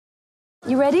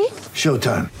You ready?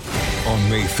 Showtime. On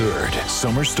May 3rd,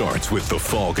 summer starts with The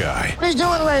Fall Guy. Let's do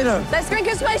it later. Let's drink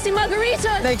a spicy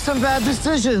margarita. Make some bad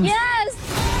decisions. Yes!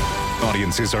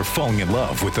 Audiences are falling in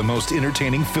love with the most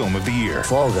entertaining film of the year.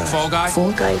 Fall Guy. Fall Guy?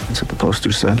 Fall guy. That's what the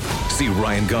poster said. See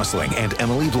Ryan Gosling and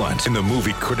Emily Blunt in the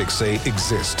movie critics say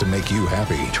exists to make you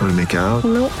happy. Trying to make it out?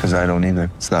 Nope. Because I don't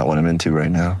either. It's not what I'm into right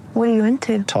now. What are you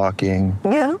into? Talking.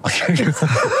 Yeah.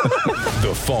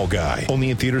 The Fall Guy.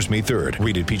 Only in theaters May 3rd.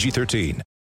 Rated PG-13.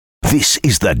 This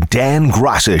is the Dan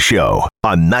Graca Show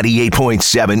on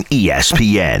 98.7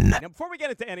 ESPN. Now, before we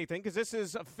get into anything, because this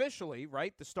is officially,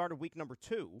 right, the start of week number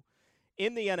 2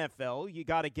 in the NFL, you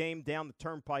got a game down the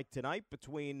turnpike tonight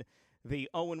between the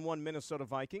 0-1 Minnesota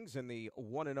Vikings and the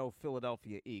 1-0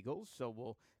 Philadelphia Eagles. So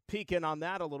we'll peek in on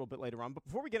that a little bit later on. But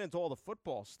before we get into all the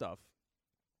football stuff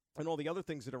and all the other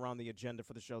things that are on the agenda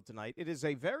for the show tonight, it is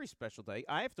a very special day.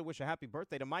 I have to wish a happy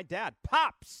birthday to my dad,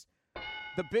 Pops.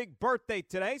 The big birthday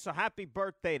today, so happy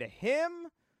birthday to him.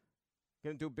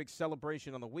 Going to do a big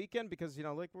celebration on the weekend because, you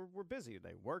know, like we're busy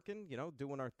today, working, you know,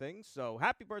 doing our things. So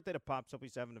happy birthday to Pops. Hope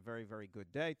he's having a very, very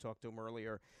good day. Talked to him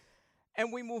earlier.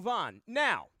 And we move on.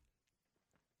 Now,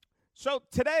 so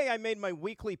today I made my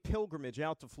weekly pilgrimage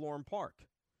out to Florham Park,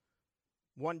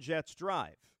 One Jets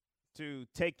Drive, to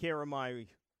take care of my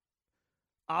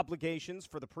obligations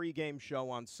for the pregame show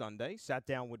on Sunday. Sat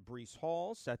down with Breece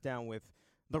Hall, sat down with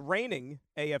the reigning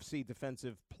AFC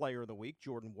Defensive Player of the Week,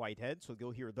 Jordan Whitehead. So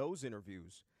you'll hear those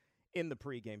interviews in the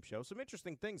pregame show. Some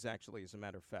interesting things, actually, as a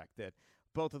matter of fact, that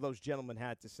both of those gentlemen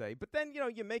had to say. But then, you know,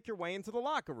 you make your way into the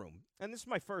locker room. And this is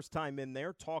my first time in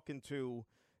there talking to,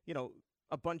 you know,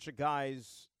 a bunch of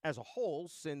guys as a whole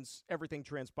since everything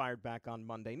transpired back on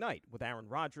Monday night with Aaron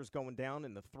Rodgers going down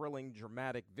in the thrilling,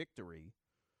 dramatic victory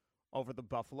over the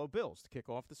Buffalo Bills to kick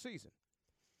off the season.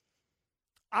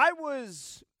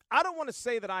 I don't want to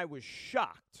say that I was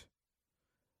shocked,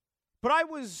 but I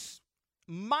was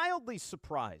mildly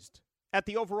surprised at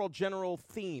the overall general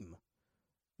theme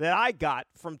that I got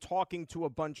from talking to a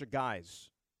bunch of guys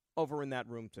over in that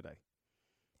room today.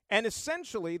 And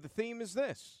essentially, the theme is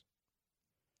this.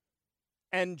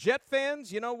 And Jet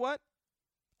fans, you know what?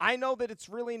 I know that it's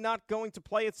really not going to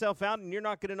play itself out, and you're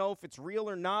not going to know if it's real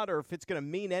or not or if it's going to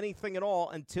mean anything at all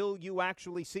until you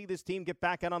actually see this team get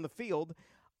back out on the field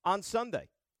on Sunday.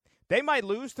 They might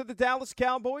lose to the Dallas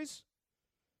Cowboys.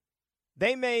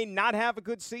 They may not have a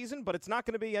good season, but it's not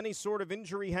going to be any sort of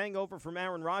injury hangover from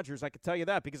Aaron Rodgers, I can tell you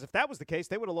that, because if that was the case,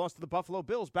 they would have lost to the Buffalo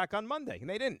Bills back on Monday, and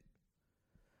they didn't.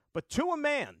 But to a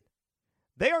man,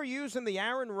 they are using the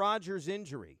Aaron Rodgers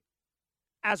injury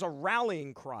as a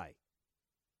rallying cry,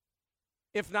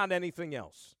 if not anything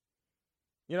else.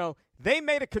 You know, they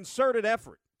made a concerted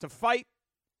effort to fight,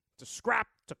 to scrap,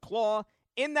 to claw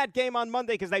in that game on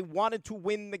Monday because they wanted to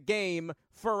win the game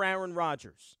for Aaron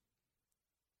Rodgers.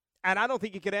 And I don't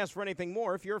think you could ask for anything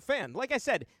more if you're a fan. Like I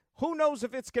said, who knows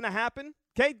if it's going to happen?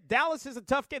 Okay, Dallas is a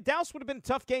tough game. Dallas would have been a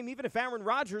tough game even if Aaron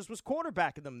Rodgers was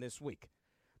quarterbacking them this week.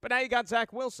 But now you got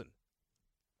Zach Wilson.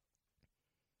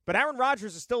 But Aaron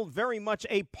Rodgers is still very much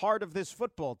a part of this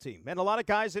football team. And a lot of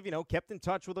guys have, you know, kept in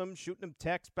touch with him, shooting him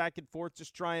texts back and forth,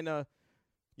 just trying to,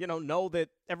 you know that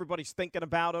everybody's thinking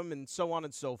about him and so on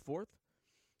and so forth.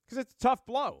 Because it's a tough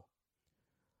blow.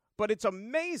 But it's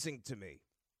amazing to me.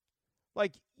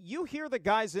 Like, you hear the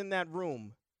guys in that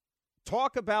room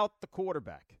talk about the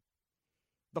quarterback,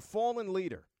 the fallen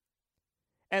leader,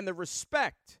 and the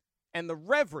respect and the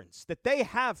reverence that they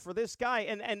have for this guy.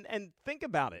 And think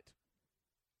about it.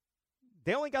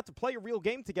 They only got to play a real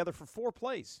game together for 4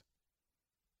 plays.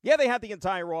 Yeah, they had the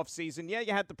entire offseason. Yeah,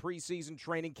 you had the preseason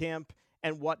training camp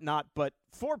and whatnot, but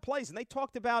 4 plays. And they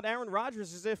talked about Aaron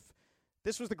Rodgers as if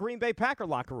this was the Green Bay Packer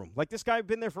locker room. Like, this guy had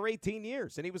been there for 18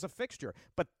 years, and he was a fixture.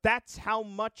 But that's how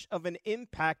much of an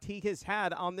impact he has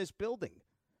had on this building.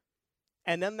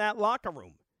 And then that locker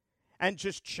room. And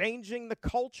just changing the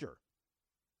culture.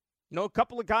 You know, a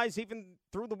couple of guys even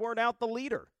threw the word out, the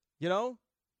leader, you know,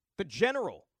 the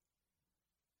general.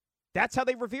 That's how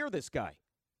they revere this guy.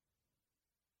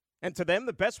 And to them,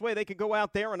 the best way they could go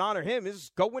out there and honor him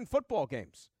is go win football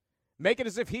games. Make it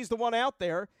as if he's the one out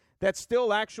there that's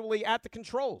still actually at the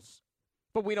controls.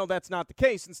 But we know that's not the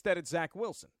case. Instead, it's Zach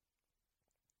Wilson.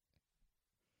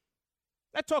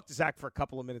 I talked to Zach for a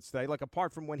couple of minutes today, like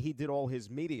apart from when he did all his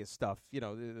media stuff, you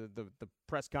know, the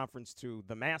press conference to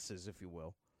the masses, if you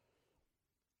will.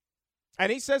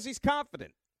 And he says he's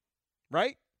confident,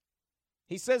 right?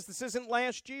 He says this isn't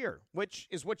last year, which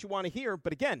is what you want to hear.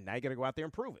 But again, now you got to go out there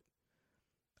and prove it.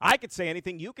 I could say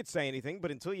anything, you could say anything, but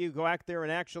until you go out there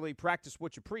and actually practice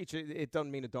what you preach, it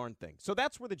doesn't mean a darn thing. So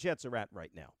that's where the Jets are at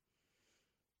right now.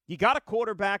 You got a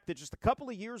quarterback that just a couple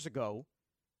of years ago,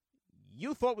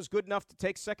 you thought was good enough to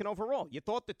take second overall. You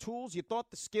thought the tools, you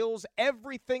thought the skills,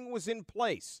 everything was in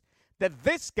place. That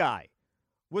this guy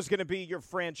was going to be your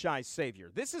franchise savior.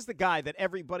 This is the guy that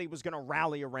everybody was going to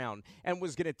rally around and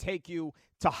was going to take you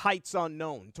to heights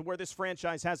unknown, to where this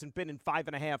franchise hasn't been in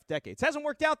 5.5 decades. It hasn't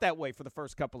worked out that way for the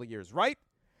first couple of years, right?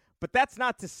 But that's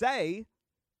not to say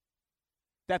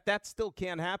that still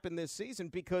can't happen this season,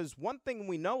 because one thing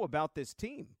we know about this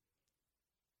team,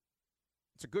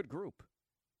 it's a good group.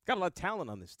 Got a lot of talent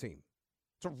on this team.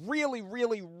 It's a really,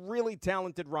 really, really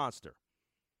talented roster.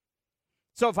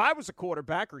 So if I was a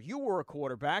quarterback, or you were a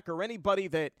quarterback, or anybody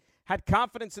that had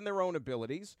confidence in their own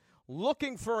abilities,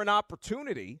 looking for an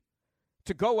opportunity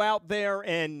to go out there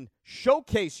and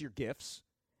showcase your gifts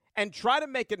and try to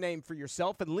make a name for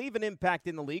yourself and leave an impact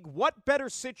in the league, what better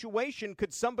situation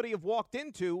could somebody have walked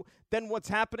into than what's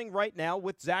happening right now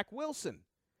with Zach Wilson?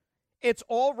 It's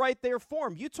all right there for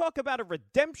him. You talk about a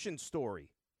redemption story,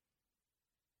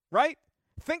 right?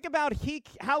 Think about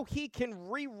how he can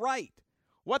rewrite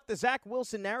what the Zach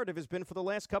Wilson narrative has been for the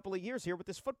last couple of years here with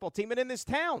this football team and in this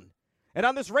town and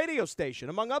on this radio station,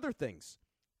 among other things.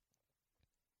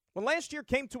 When last year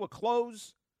came to a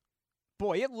close,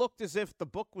 boy, it looked as if the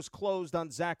book was closed on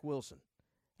Zach Wilson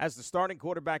as the starting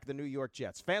quarterback of the New York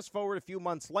Jets. Fast forward a few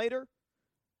months later,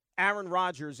 Aaron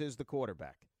Rodgers is the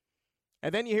quarterback.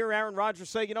 And then you hear Aaron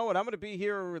Rodgers say, you know what, I'm going to be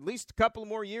here at least a couple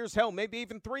more years, hell, maybe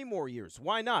even 3 more years.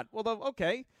 Why not? Well,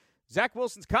 okay. Zach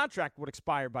Wilson's contract would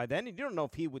expire by then, and you don't know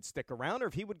if he would stick around or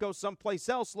if he would go someplace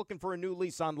else looking for a new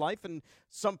lease on life and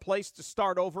someplace to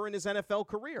start over in his NFL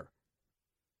career.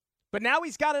 But now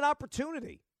he's got an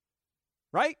opportunity,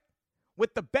 right?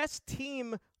 With the best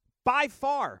team by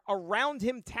far around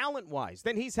him talent-wise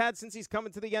than he's had since he's come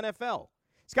into the NFL.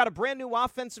 He's got a brand-new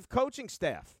offensive coaching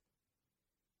staff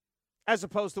as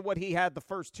opposed to what he had the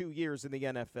first 2 years in the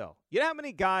NFL. You know how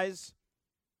many guys...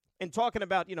 And talking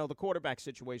about, the quarterback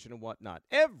situation and whatnot,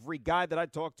 every guy that I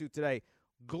talked to today,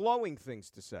 glowing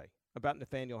things to say about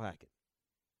Nathaniel Hackett.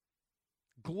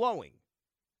 Glowing.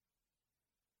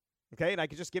 Okay, and I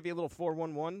could just give you a little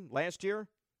 411 last year.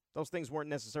 Those things weren't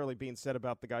necessarily being said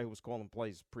about the guy who was calling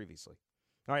plays previously.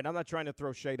 All right, I'm not trying to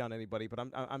throw shade on anybody, but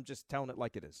I'm just telling it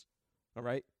like it is. All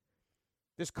right?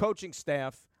 This coaching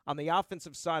staff on the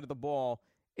offensive side of the ball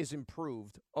is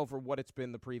improved over what it's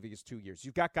been the previous 2 years.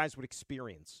 You've got guys with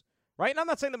experience. Right? And I'm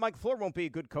not saying that Mike Flohr won't be a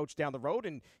good coach down the road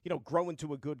and, grow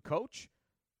into a good coach,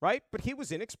 right? But he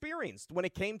was inexperienced when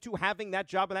it came to having that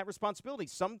job and that responsibility.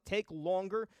 Some take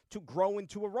longer to grow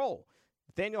into a role.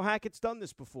 Nathaniel Hackett's done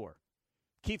this before.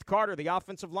 Keith Carter, the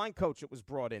offensive line coach that was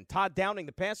brought in. Todd Downing,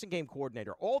 the passing game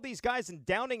coordinator. All these guys in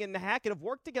Downing and Hackett have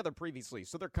worked together previously,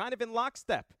 so they're kind of in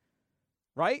lockstep,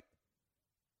 right?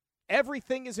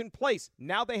 Everything is in place.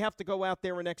 Now they have to go out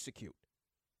there and execute.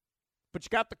 But you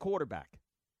got the quarterback.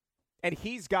 And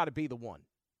he's got to be the one.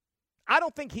 I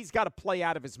don't think he's got to play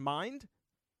out of his mind.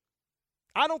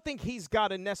 I don't think he's got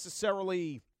to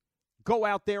necessarily go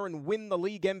out there and win the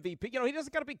league MVP. He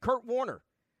doesn't got to be Kurt Warner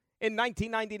in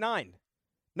 1999.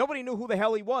 Nobody knew who the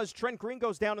hell he was. Trent Green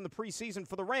goes down in the preseason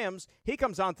for the Rams. He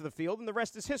comes onto the field, and the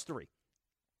rest is history.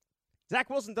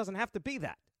 Zach Wilson doesn't have to be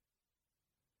that.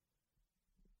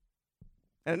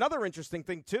 And another interesting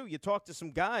thing, too, you talk to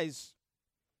some guys,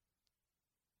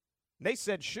 they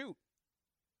said, shoot,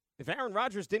 if Aaron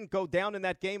Rodgers didn't go down in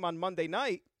that game on Monday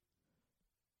night,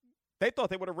 they thought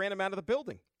they would have ran him out of the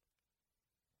building.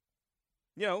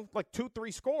 Like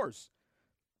 2-3 scores.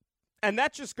 And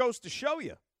that just goes to show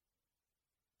you.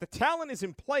 The talent is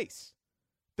in place.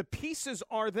 The pieces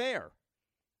are there.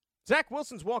 Zach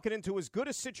Wilson's walking into as good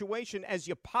a situation as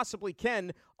you possibly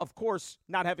can, of course,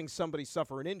 not having somebody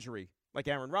suffer an injury like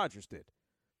Aaron Rodgers did.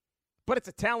 But it's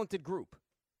a talented group.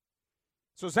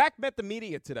 So Zach met the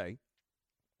media today,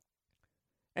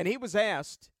 and he was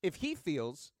asked if he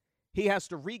feels he has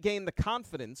to regain the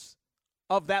confidence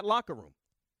of that locker room.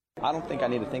 I don't think I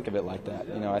need to think of it like that.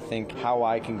 I think how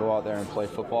I can go out there and play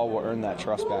football will earn that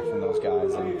trust back from those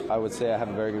guys. And I would say I have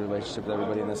a very good relationship with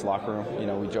everybody in this locker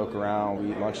room. We joke around,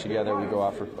 we eat lunch together, we go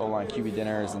out for O-line QB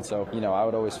dinners. And so, I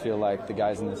would always feel like the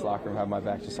guys in this locker room have my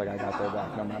back just like I got their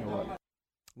back no matter what.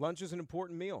 Lunch is an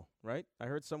important meal, right? I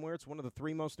heard somewhere it's one of the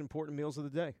 3 most important meals of the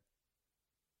day.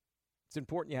 It's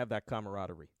important you have that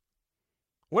camaraderie.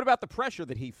 What about the pressure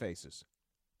that he faces?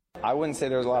 I wouldn't say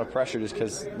there was a lot of pressure just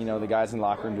because, the guys in the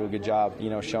locker room do a good job,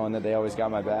 showing that they always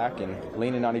got my back and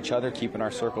leaning on each other, keeping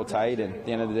our circle tight. And at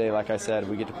the end of the day, like I said,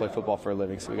 we get to play football for a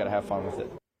living, so we got to have fun with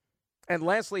it. And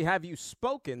lastly, have you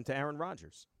spoken to Aaron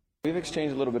Rodgers? We've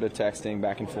exchanged a little bit of texting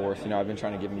back and forth. I've been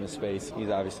trying to give him his space. He's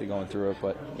obviously going through it,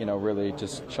 but, really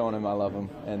just showing him I love him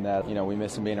and that, we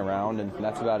miss him being around, and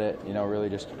that's about it. Really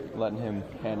just letting him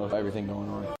handle everything going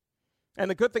on. And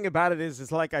the good thing about it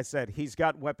is like I said, he's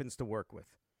got weapons to work with,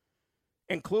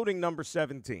 including number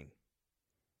 17.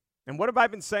 And what have I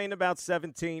been saying about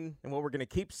 17 and what we're going to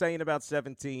keep saying about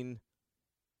 17?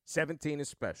 17 is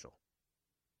special.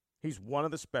 He's one of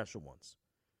the special ones.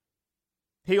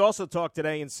 He also talked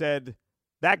today and said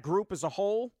that group as a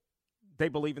whole, they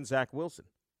believe in Zach Wilson.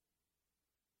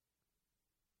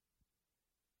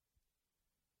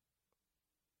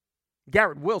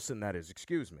 Garrett Wilson, that is,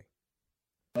 excuse me.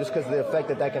 Just because of the effect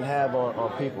that can have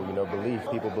on people, belief,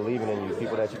 people believing in you,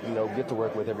 people that you get to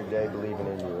work with every day believing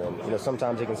in you. And,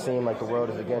 sometimes it can seem like the world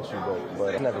is against you,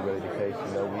 but it's never really the case.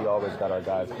 We always got our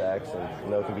guys' backs,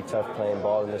 and, it can be tough playing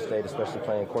ball in this state, especially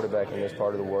playing quarterback in this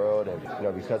part of the world. And,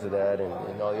 because of that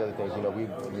and all the other things,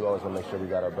 we always want to make sure we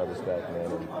got our brothers' back,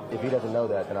 man. And if he doesn't know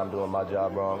that, then I'm doing my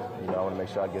job wrong. I want to make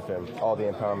sure I give him all the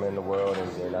empowerment in the world,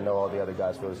 and I know all the other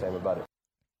guys feel the same about it.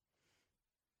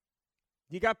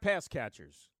 You got pass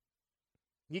catchers.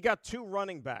 You got two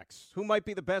running backs who might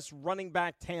be the best running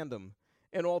back tandem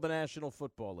in all the National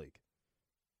Football League.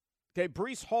 Okay,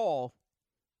 Breece Hall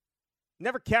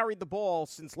never carried the ball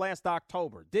since last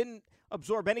October. Didn't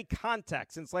absorb any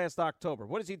contact since last October.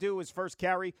 What does he do his first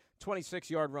carry?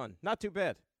 26-yard run. Not too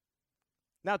bad.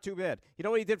 Not too bad. You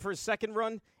know what he did for his second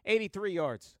run? 83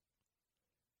 yards.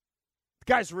 The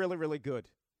guy's really, really good.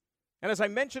 And as I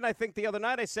mentioned, I think the other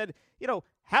night, I said,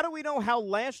 how do we know how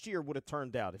last year would have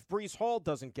turned out if Breece Hall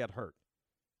doesn't get hurt?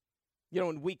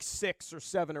 In week 6 or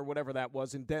 7 or whatever that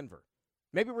was in Denver.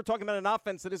 Maybe we're talking about an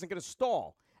offense that isn't going to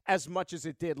stall as much as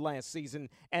it did last season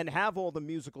and have all the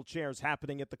musical chairs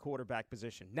happening at the quarterback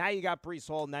position. Now you got Breece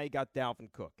Hall, now you got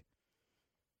Dalvin Cook.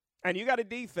 And you got a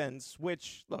defense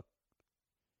which, look,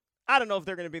 I don't know if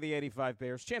they're going to be the 85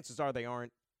 Bears. Chances are they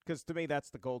aren't, because to me that's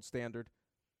the gold standard.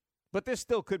 But this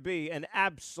still could be an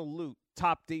absolute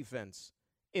top defense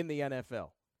in the NFL.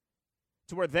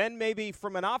 To where then maybe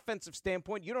from an offensive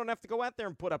standpoint, you don't have to go out there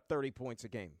and put up 30 points a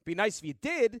game. Be nice if you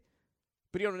did,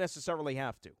 but you don't necessarily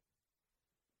have to.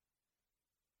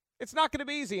 It's not going to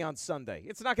be easy on Sunday.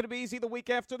 It's not going to be easy the week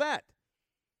after that.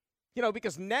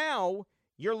 Because now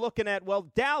you're looking at,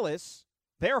 Dallas,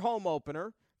 their home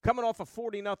opener, coming off a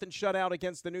 40-0 shutout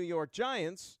against the New York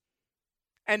Giants.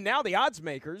 And now the odds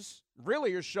makers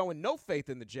really are showing no faith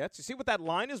in the Jets. You see what that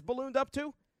line is ballooned up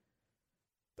to?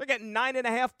 They're getting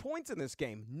 9.5 points in this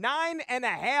game.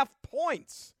 9.5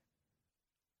 points.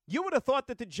 You would have thought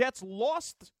that the Jets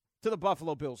lost to the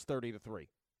Buffalo Bills 30-3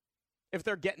 if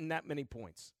they're getting that many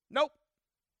points. Nope.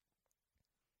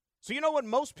 So you know what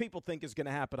most people think is going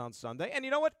to happen on Sunday? And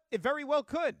you know what? It very well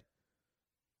could.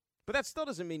 But that still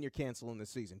doesn't mean you're canceling the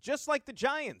season. Just like the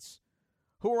Giants,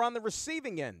 who are on the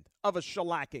receiving end of a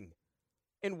shellacking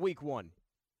in week 1.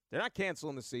 They're not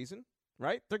canceling the season,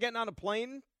 right? They're getting on a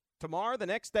plane tomorrow. The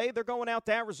next day, they're going out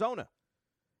to Arizona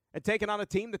and taking on a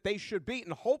team that they should beat,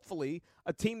 and hopefully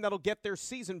a team that'll get their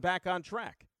season back on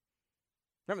track.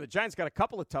 Remember, the Giants got a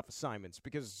couple of tough assignments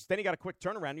because then you got a quick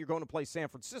turnaround and you're going to play San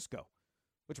Francisco,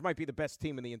 which might be the best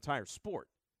team in the entire sport.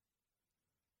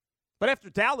 But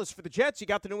after Dallas for the Jets, you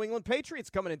got the New England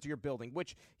Patriots coming into your building,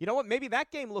 which, you know what, maybe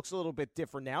that game looks a little bit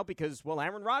different now because,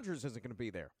 Aaron Rodgers isn't going to be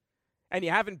there. And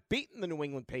you haven't beaten the New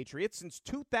England Patriots since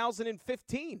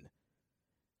 2015.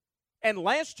 And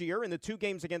last year, in the 2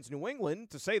 games against New England,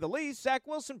 to say the least, Zach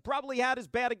Wilson probably had as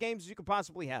bad a games as you could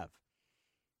possibly have.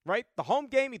 Right? The home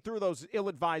game, he threw those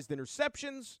ill-advised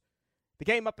interceptions. The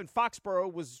game up in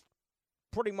Foxborough was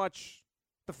pretty much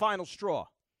the final straw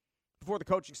before the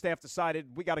coaching staff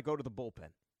decided we got to go to the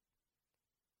bullpen.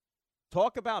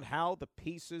 Talk about how the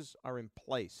pieces are in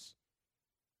place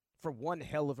for one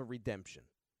hell of a redemption.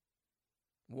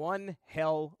 One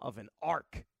hell of an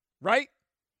arc, right?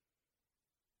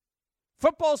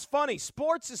 Football's funny.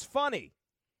 Sports is funny.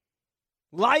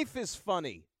 Life is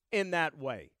funny in that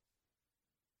way.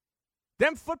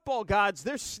 Them football gods,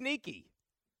 they're sneaky.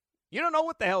 You don't know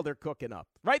what the hell they're cooking up,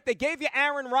 right? They gave you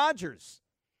Aaron Rodgers.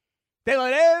 They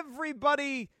let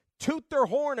everybody toot their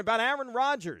horn about Aaron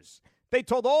Rodgers. They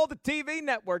told all the TV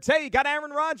networks, hey, you got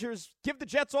Aaron Rodgers. Give the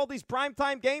Jets all these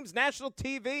primetime games, national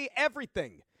TV,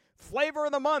 everything. Flavor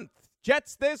of the month.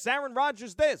 Jets this, Aaron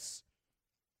Rodgers this.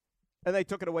 And they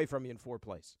took it away from you in 4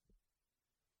 plays.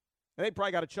 And they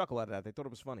probably got a chuckle out of that. They thought it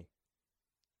was funny.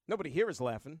 Nobody here is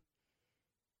laughing.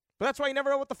 But that's why you never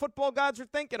know what the football gods are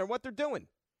thinking or what they're doing.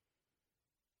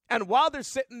 And while they're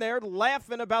sitting there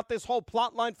laughing about this whole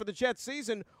plot line for the Jets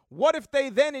season, what if they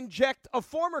then inject a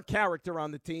former character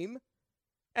on the team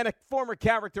and a former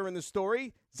character in the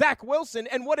story, Zach Wilson.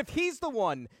 And what if he's the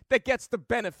one that gets the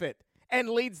benefit and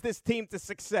leads this team to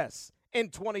success in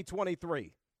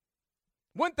 2023?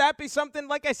 Wouldn't that be something?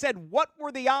 Like I said, what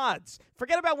were the odds?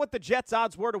 Forget about what the Jets'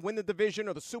 odds were to win the division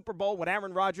or the Super Bowl with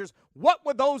Aaron Rodgers. What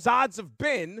would those odds have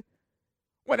been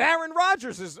with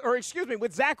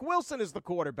with Zach Wilson as the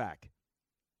quarterback?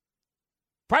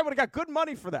 Probably would have got good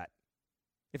money for that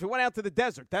if it went out to the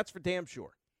desert. That's for damn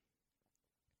sure.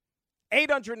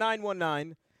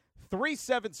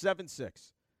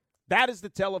 800-919-3776. That is the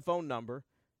telephone number.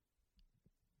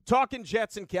 Talking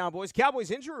Jets and Cowboys.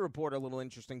 Cowboys injury report a little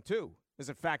interesting, too, as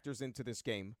it factors into this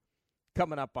game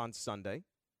coming up on Sunday.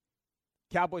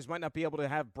 Cowboys might not be able to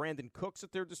have Brandon Cooks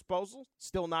at their disposal,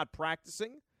 still not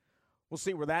practicing. We'll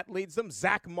see where that leads them.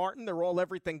 Zach Martin, their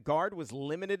all-everything guard, was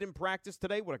limited in practice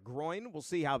today with a groin. We'll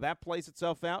see how that plays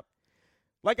itself out.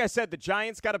 Like I said, the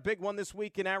Giants got a big one this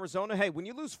week in Arizona. Hey, when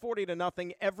you lose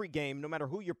 40-0 every game, no matter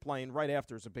who you're playing, right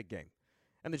after is a big game.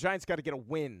 And the Giants got to get a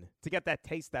win to get that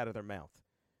taste out of their mouth.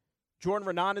 Jordan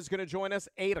Renan is going to join us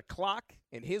 8 o'clock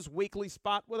in his weekly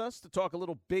spot with us to talk a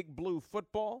little Big Blue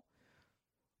football.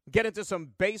 Get into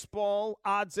some baseball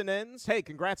odds and ends. Hey,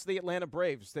 congrats to the Atlanta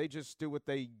Braves. They just do what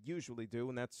they usually do,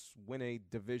 and that's win a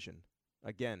division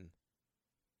again.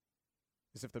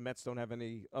 As if the Mets don't have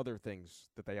any other things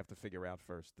that they have to figure out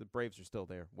first. The Braves are still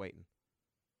there waiting.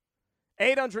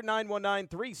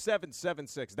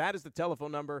 800-919-3776. That is the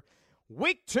telephone number.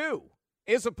 Week 2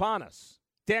 is upon us.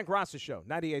 Dan Graca Show,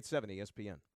 98.7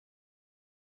 ESPN.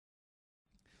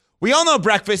 We all know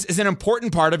breakfast is an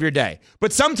important part of your day,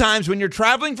 but sometimes when you're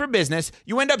traveling for business,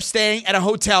 you end up staying at a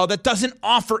hotel that doesn't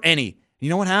offer any. You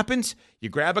know what happens? You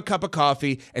grab a cup of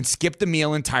coffee and skip the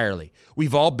meal entirely.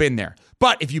 We've all been there.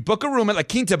 But if you book a room at La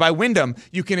Quinta by Wyndham,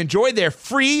 you can enjoy their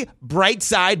free Bright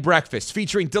Side breakfast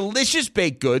featuring delicious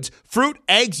baked goods, fruit,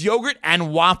 eggs, yogurt,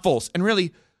 and waffles. And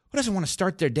really, who doesn't want to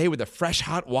start their day with a fresh,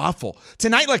 hot waffle?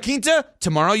 Tonight, La Quinta,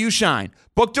 tomorrow you shine.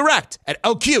 Book direct at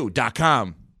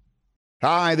LQ.com.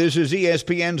 Hi, this is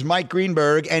ESPN's Mike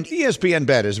Greenberg, and ESPN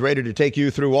Bet is ready to take you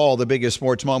through all the biggest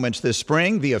sports moments this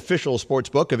spring. The official sports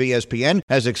book of ESPN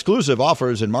has exclusive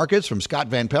offers and markets from Scott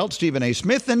Van Pelt, Stephen A.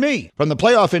 Smith, and me. From the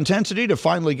playoff intensity to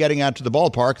finally getting out to the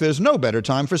ballpark, there's no better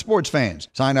time for sports fans.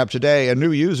 Sign up today, and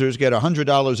new users get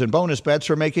 $100 in bonus bets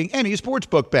for making any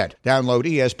sportsbook bet. Download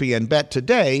ESPN Bet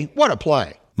today. What a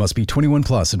play. Must be 21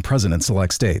 plus and present in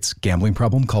select states. Gambling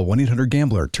problem? Call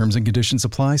 1-800-GAMBLER. Terms and conditions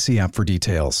apply. See app for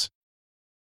details.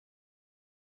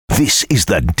 This is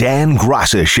the Dan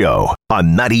Graca Show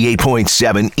on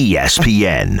 98.7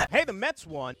 ESPN. Hey, the Mets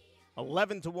won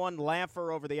 11-1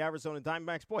 laugher over the Arizona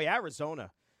Diamondbacks. Boy,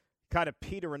 Arizona kind of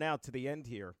petering out to the end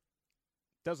here.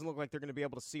 Doesn't look like they're going to be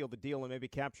able to seal the deal and maybe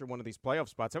capture one of these playoff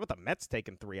spots. How about the Mets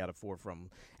taking 3 out of 4 from them?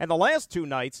 And the last 2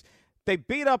 nights, they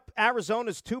beat up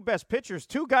Arizona's 2 best pitchers,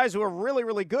 2 guys who are really,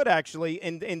 really good, actually,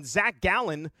 in Zach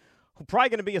Gallen, who's probably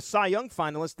going to be a Cy Young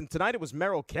finalist, and tonight it was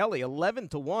Merrill Kelly,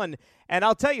 11-1. And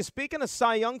I'll tell you, speaking of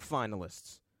Cy Young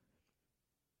finalists,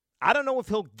 I don't know if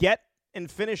he'll get and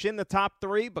finish in the top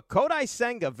 3, but Kodai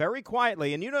Senga, very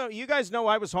quietly, and you guys know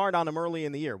I was hard on him early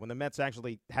in the year when the Mets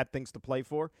actually had things to play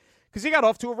for, because he got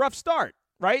off to a rough start,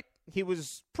 right? He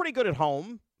was pretty good at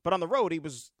home, but on the road he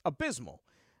was abysmal,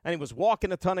 and he was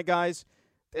walking a ton of guys.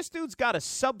 This dude's got a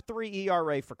sub-3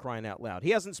 ERA for crying out loud. He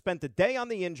hasn't spent a day on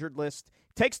the injured list.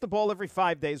 Takes the ball every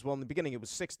 5 days. Well, in the beginning it was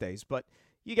 6 days, but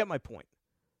you get my point,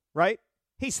 right?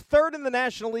 He's 3rd in the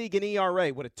National League in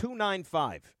ERA with a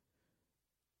 2.95.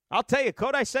 I'll tell you,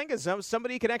 Kodai Senga is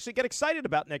somebody you can actually get excited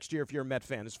about next year if you're a Met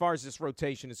fan as far as this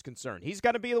rotation is concerned. He's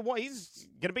got to be the one. He's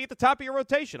going to be at the top of your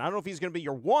rotation. I don't know if he's going to be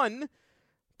your 1,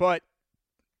 but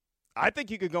I think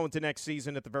you could go into next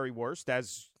season at the very worst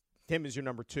as him as your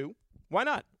number 2. Why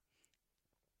not?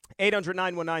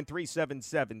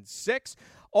 800-919-3776.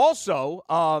 Also,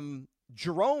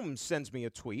 Jerome sends me a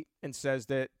tweet and says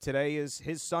that today is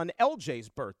his son LJ's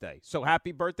birthday. So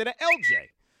happy birthday to LJ.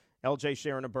 LJ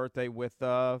sharing a birthday with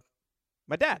my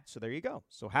dad. So there you go.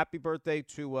 So happy birthday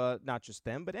to not just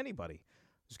them, but anybody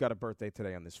who's got a birthday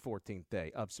today on this 14th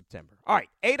day of September. All right,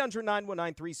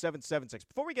 800-919-3776.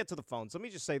 Before we get to the phones, let me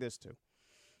just say this too.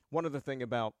 One other thing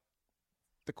about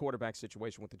the quarterback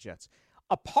situation with the Jets.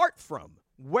 Apart from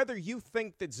whether you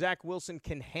think that Zach Wilson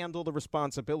can handle the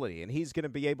responsibility and he's going to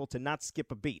be able to not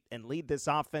skip a beat and lead this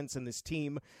offense and this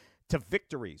team to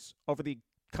victories over the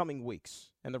coming weeks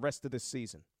and the rest of this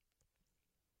season,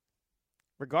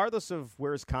 regardless of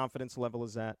where his confidence level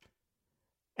is at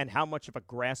and how much of a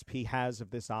grasp he has of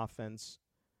this offense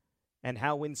and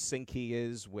how in sync he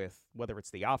is with whether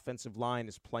it's the offensive line,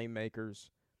 his playmakers,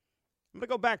 I'm going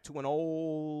to go back to an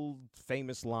old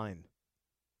famous line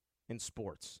in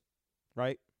sports,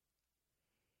 right?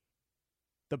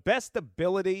 The best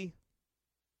ability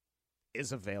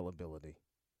is availability,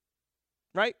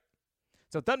 right?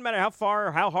 So it doesn't matter how far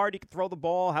or how hard you can throw the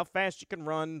ball, how fast you can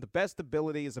run. The best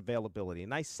ability is availability.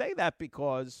 And I say that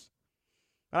because,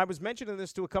 and I was mentioning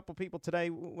this to a couple people today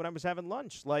when I was having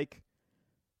lunch, like,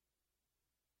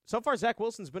 so far Zach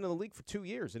Wilson's been in the league for 2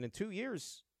 years, and in 2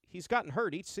 years, he's gotten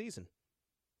hurt each season,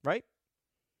 right?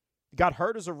 He got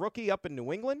hurt as a rookie up in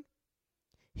New England.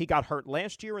 He got hurt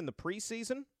last year in the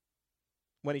preseason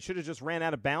when he should have just ran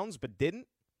out of bounds but didn't.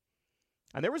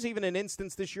 And there was even an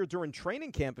instance this year during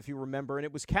training camp, if you remember, and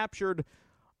it was captured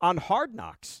on Hard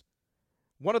Knocks,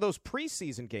 one of those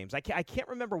preseason games. I can't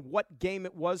remember what game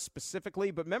it was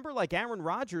specifically, but remember, like, Aaron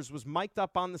Rodgers was mic'd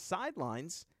up on the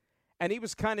sidelines, and he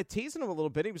was kind of teasing him a little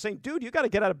bit. He was saying, dude, you got to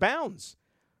get out of bounds.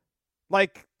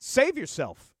 Like, save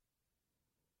yourself.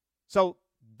 So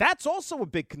that's also a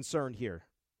big concern here.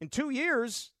 In 2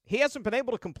 years, he hasn't been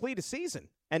able to complete a season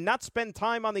and not spend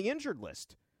time on the injured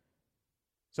list.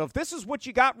 So if this is what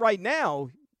you got right now,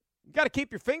 you got to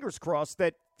keep your fingers crossed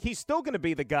that he's still going to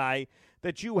be the guy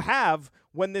that you have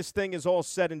when this thing is all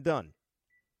said and done.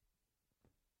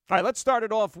 All right, let's start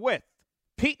it off with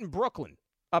Pete in Brooklyn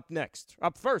up next.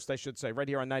 Up first, I should say, right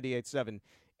here on 98.7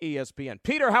 ESPN.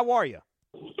 Peter, how are you?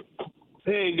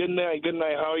 Hey, good night. Good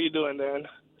night. How are you doing, Dan?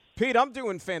 Pete, I'm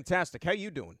doing fantastic. How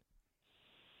you doing?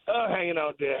 Hanging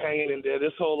out there, hanging in there.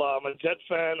 This whole, I'm a Jet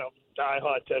fan. I'm a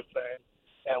diehard Jet fan.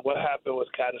 And what happened was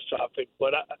catastrophic.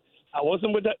 But I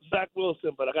wasn't with Zach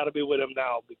Wilson, but I got to be with him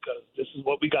now because this is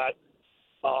what we got.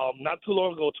 Not too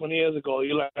long ago, 20 years ago,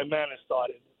 Eli Manning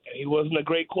started. And he wasn't a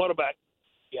great quarterback.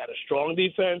 He had a strong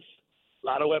defense, a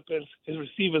lot of weapons. His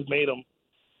receivers made him.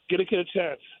 Get a kid a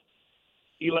chance.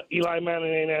 Eli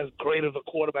Manning ain't as great of a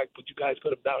quarterback, but you guys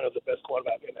put him down as the best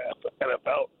quarterback in the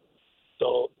NFL.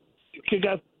 So the kid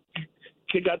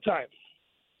got time.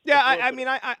 Yeah,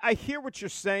 I hear what you're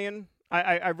saying.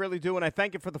 I really do, and I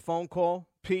thank you for the phone call,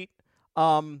 Pete.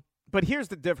 But here's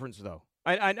the difference, though.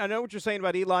 I know what you're saying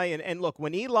about Eli, and look,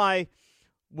 when Eli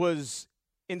was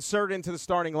inserted into the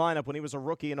starting lineup when he was a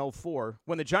rookie in 2004,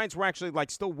 when the Giants were actually, like,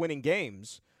 still winning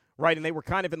games, right, and they were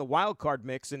kind of in the wild card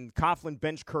mix, and Coughlin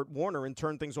benched Kurt Warner and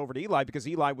turned things over to Eli because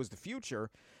Eli was the future,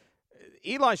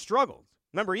 Eli struggled.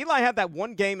 Remember, Eli had that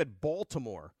one game at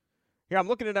Baltimore. Here, I'm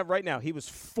looking at it right now. He was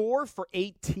 4 for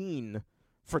 18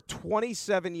 for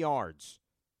 27 yards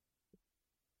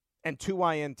and 2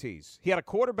 INTs. He had a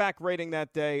quarterback rating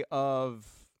that day of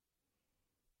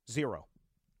 0.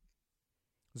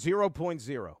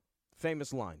 0.0.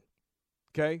 Famous line.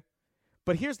 Okay?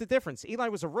 But here's the difference. Eli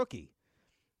was a rookie.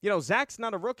 You know, Zach's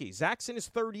not a rookie. Zach's in his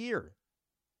third year.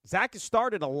 Zach has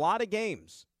started a lot of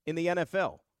games in the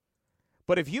NFL.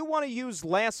 But if you want to use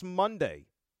last Monday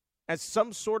as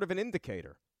some sort of an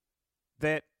indicator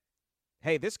that,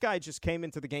 hey, this guy just came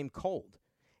into the game cold.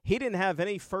 He didn't have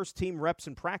any first-team reps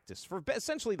in practice for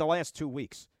essentially the last 2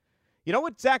 weeks. You know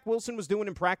what Zach Wilson was doing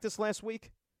in practice last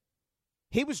week?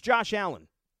 He was Josh Allen.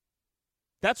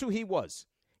 That's who he was.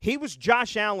 He was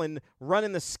Josh Allen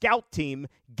running the scout team,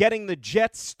 getting the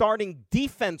Jets starting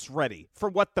defense ready for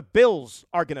what the Bills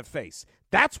are going to face.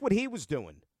 That's what he was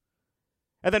doing.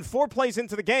 And then 4 plays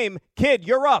into the game, kid,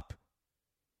 you're up.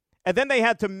 And then they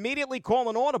had to immediately call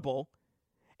an audible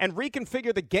and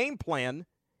reconfigure the game plan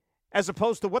as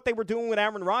opposed to what they were doing with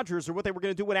Aaron Rodgers or what they were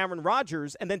going to do with Aaron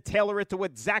Rodgers and then tailor it to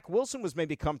what Zach Wilson was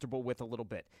maybe comfortable with a little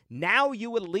bit. Now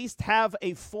you at least have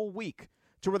a full week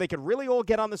to where they can really all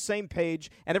get on the same page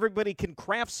and everybody can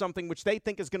craft something which they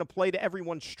think is going to play to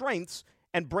everyone's strengths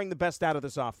and bring the best out of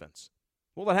this offense.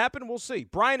 Will it happen? We'll see.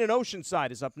 Brian in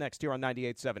Oceanside is up next here on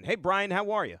 98.7. Hey, Brian, how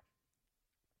are you?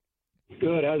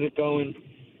 Good. How's it going?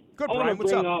 Good, Brian. Brian.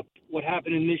 What's up? I want to bring up what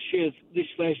happened in this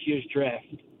last year's draft.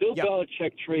 Bill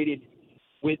Belichick traded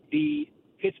with the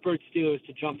Pittsburgh Steelers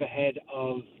to jump ahead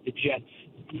of the Jets.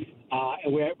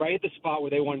 And we're right at the spot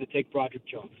where they wanted to take Broderick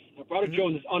Jones. Now, Broderick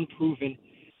Jones is unproven.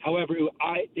 However,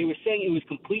 they were saying it was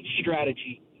complete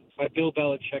strategy by Bill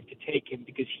Belichick to take him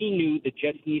because he knew the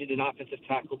Jets needed an offensive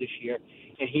tackle this year,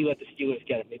 and he let the Steelers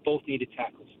get him. They both needed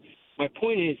tackles. My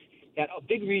point is that a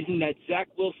big reason that Zach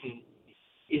Wilson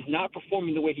is not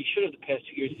performing the way he should have the past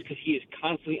 2 years is because he is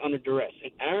constantly under duress.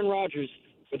 And Aaron Rodgers,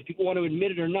 whether people want to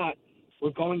admit it or not,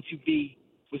 was going to be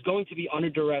under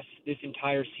duress this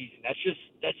entire season. That's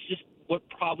just what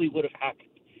probably would have happened.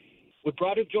 Would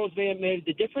Broderick Jones may have made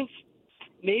the difference?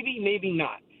 Maybe, maybe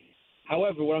not.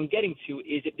 However, what I'm getting to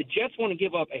is if the Jets want to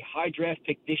give up a high draft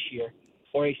pick this year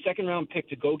or a second-round pick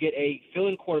to go get a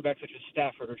fill-in quarterback such as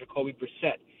Stafford or Jacoby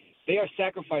Brissett, they are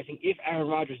sacrificing, if Aaron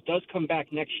Rodgers does come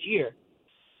back next year,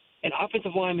 an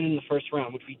offensive lineman in the first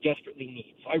round, which we desperately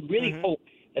need. So I really hope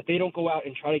that they don't go out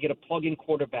and try to get a plug-in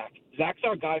quarterback. Zach's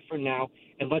our guy for now,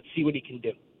 and let's see what he can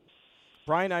do.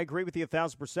 Brian, I agree with you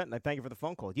 1,000%, and I thank you for the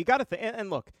phone call. You got to and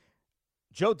look,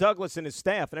 Joe Douglas and his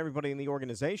staff and everybody in the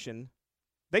organization,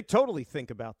 they totally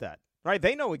think about that, right?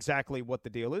 They know exactly what the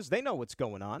deal is. They know what's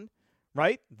going on,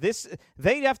 right?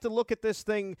 They have to look at this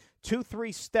thing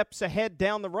 2-3 steps ahead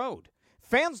down the road.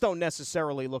 Fans don't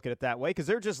necessarily look at it that way because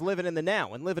they're just living in the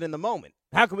now and living in the moment.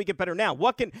 How can we get better now?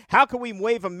 How can we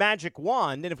wave a magic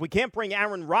wand? And if we can't bring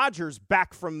Aaron Rodgers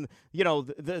back from,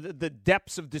 the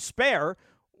depths of despair,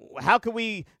 how can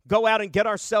we go out and get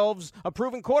ourselves a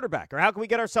proven quarterback? Or how can we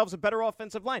get ourselves a better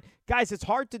offensive line? Guys, it's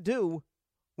hard to do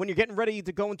when you're getting ready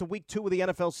to go into week 2 of the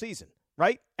NFL season,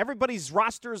 right? Everybody's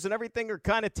rosters and everything are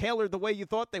kind of tailored the way you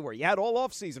thought they were. You had all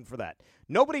offseason for that.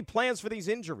 Nobody plans for these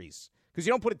injuries because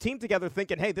you don't put a team together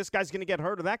thinking, hey, this guy's going to get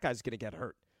hurt or that guy's going to get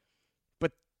hurt.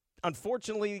 But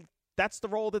unfortunately, that's the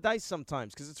roll of the dice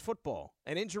sometimes because it's football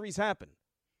and injuries happen.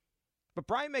 But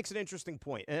Brian makes an interesting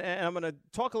point, and I'm going to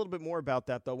talk a little bit more about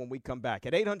that, though, when we come back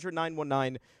at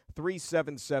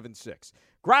 800-919-3776.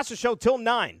 Graca Show till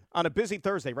 9 on a busy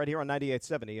Thursday right here on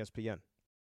 98.7 ESPN.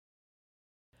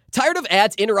 Tired of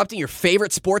ads interrupting your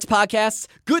favorite sports podcasts?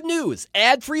 Good news!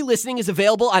 Ad-free listening is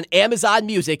available on Amazon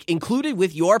Music, included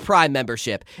with your Prime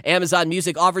membership. Amazon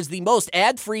Music offers the most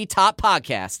ad-free top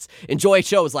podcasts. Enjoy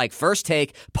shows like First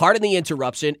Take, Pardon the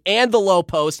Interruption, and The Low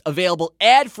Post, available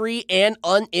ad-free and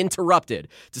uninterrupted.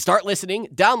 To start listening,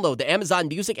 download the Amazon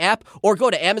Music app or go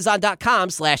to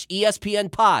amazon.com/ESPN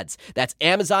Pods. That's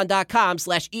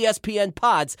amazon.com/ESPN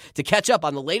Pods to catch up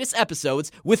on the latest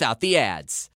episodes without the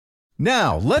ads.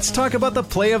 Now, let's talk about the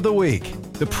play of the week.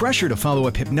 The pressure to follow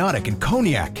up Hypnotic and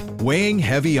Cognac, weighing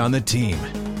heavy on the team.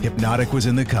 Hypnotic was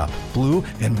in the cup, blue,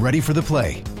 and ready for the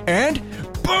play. And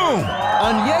boom!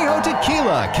 Añejo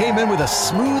Tequila came in with a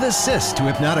smooth assist to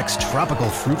Hypnotic's tropical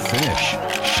fruit finish.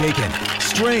 Shaken,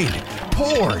 strained,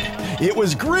 poured. It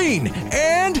was green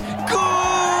and good!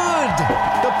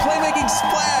 The playmaking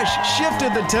splash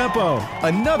shifted the tempo.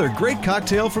 Another great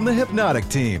cocktail from the Hypnotic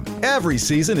team. Every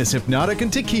season is Hypnotic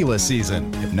and Tequila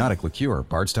season. Hypnotic Liqueur,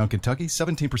 Bardstown, Kentucky,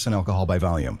 17% alcohol by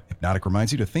volume. Hypnotic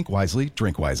reminds you to think wisely,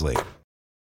 drink wisely.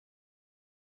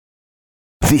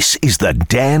 This is the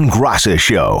Dan Graca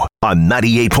Show on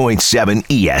 98.7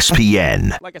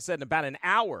 ESPN. Like I said, in about an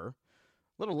hour, a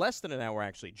little less than an hour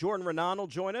actually, Jordan Raanan will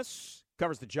join us.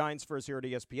 Covers the Giants for us here at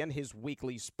ESPN, his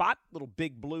weekly spot. Little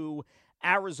Big Blue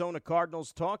Arizona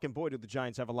Cardinals talk. And boy, do the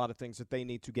Giants have a lot of things that they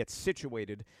need to get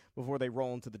situated before they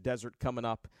roll into the desert coming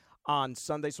up on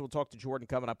Sunday. So we'll talk to Jordan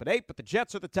coming up at 8. But the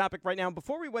Jets are the topic right now. And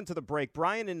before we went to the break,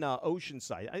 Brian in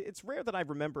Oceanside, it's rare that I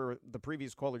remember the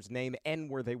previous caller's name and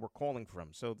where they were calling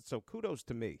from. So kudos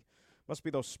to me. Must be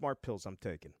those smart pills I'm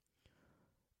taking.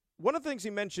 One of the things he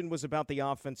mentioned was about the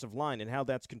offensive line and how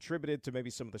that's contributed to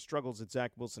maybe some of the struggles that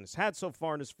Zach Wilson has had so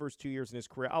far in his first 2 years in his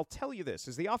career. I'll tell you this.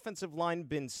 Has the offensive line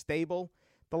been stable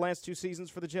the last 2 seasons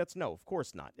for the Jets? No, of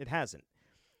course not. It hasn't.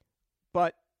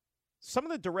 But some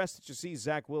of the duress that you see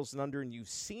Zach Wilson under and you've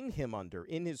seen him under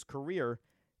in his career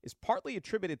is partly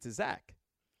attributed to Zach.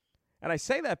 And I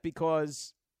say that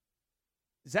because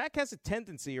Zach has a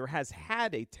tendency or has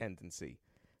had a tendency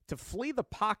to flee the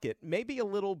pocket maybe a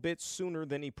little bit sooner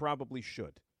than he probably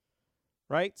should,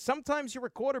 right? Sometimes you're a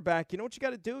quarterback. You know what you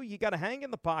got to do? You got to hang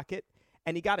in the pocket,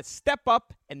 and you got to step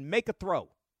up and make a throw.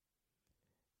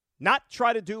 Not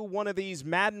try to do one of these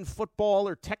Madden football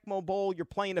or Tecmo Bowl, you're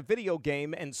playing a video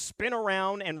game, and spin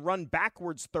around and run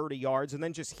backwards 30 yards and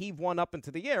then just heave one up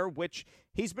into the air, which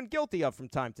he's been guilty of from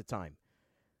time to time.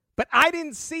 But I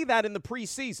didn't see that in the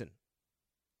preseason.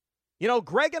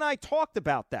 Greg and I talked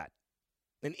about that.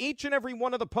 In each and every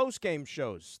one of the postgame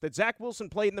shows that Zach Wilson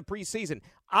played in the preseason,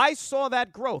 I saw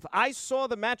that growth. I saw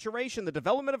the maturation, the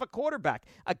development of a quarterback,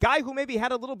 a guy who maybe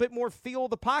had a little bit more feel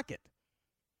of the pocket,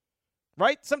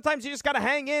 right? Sometimes you just got to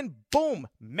hang in, boom,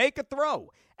 make a throw.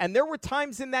 And there were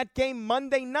times in that game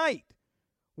Monday night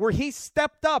where he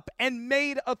stepped up and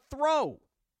made a throw,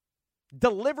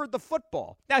 delivered the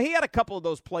football. Now, he had a couple of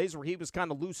those plays where he was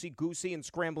kind of loosey-goosey and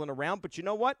scrambling around, but you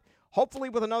know what? Hopefully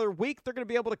with another week, they're going to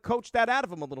be able to coach that out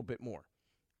of him a little bit more.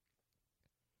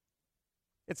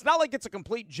 It's not like it's a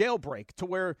complete jailbreak to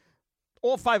where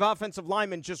all 5 offensive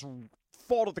linemen just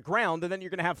fall to the ground and then you're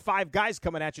going to have 5 guys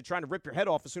coming at you trying to rip your head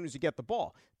off as soon as you get the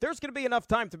ball. There's going to be enough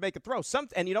time to make a throw.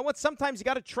 And you know what? Sometimes you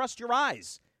got to trust your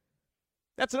eyes.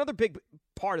 That's another big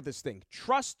part of this thing.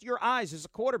 Trust your eyes as a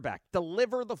quarterback.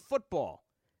 Deliver the football.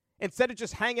 Instead of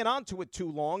just hanging on to it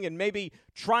too long and maybe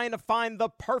trying to find the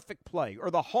perfect play or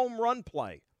the home run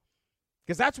play.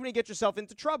 Because that's when you get yourself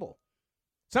into trouble.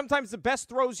 Sometimes the best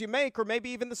throws you make are maybe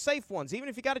even the safe ones, even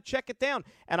if you got to check it down.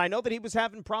 And I know that he was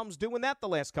having problems doing that the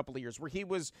last couple of years where he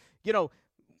was,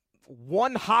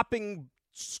 one-hopping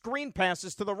screen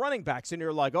passes to the running backs, and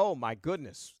you're like, oh, my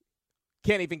goodness,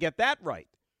 can't even get that right.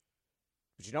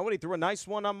 But you know what? He threw a nice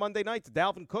one on Monday night to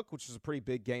Dalvin Cook, which is a pretty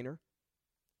big gainer.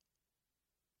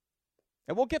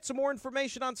 And we'll get some more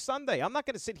information on Sunday. I'm not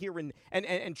going to sit here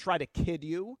and try to kid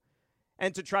you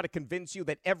and to try to convince you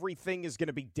that everything is going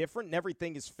to be different and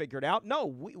everything is figured out.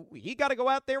 No, he got to go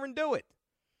out there and do it.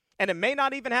 And it may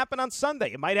not even happen on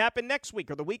Sunday. It might happen next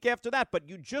week or the week after that, but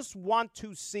you just want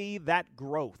to see that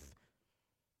growth.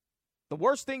 The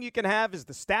worst thing you can have is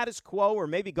the status quo or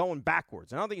maybe going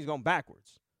backwards. I don't think he's going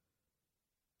backwards.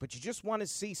 But you just want to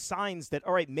see signs that,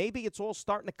 all right, maybe it's all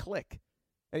starting to click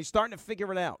and he's starting to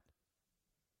figure it out.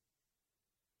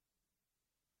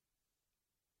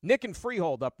 Nick and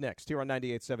Freehold up next here on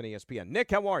 98.7 ESPN.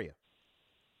 Nick, how are you?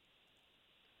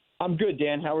 I'm good,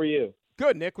 Dan. How are you?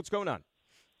 Good, Nick. What's going on?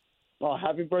 Well,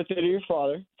 happy birthday to your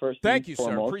father, first. Thank you,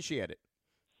 foremost. sir. Appreciate it.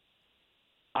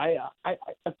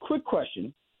 A quick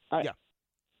question. Yeah.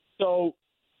 So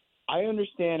I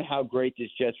understand how great this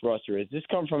Jets roster is. This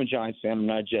comes from a Giants fan. I'm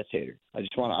not a Jets hater. I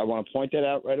want to point that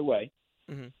out right away.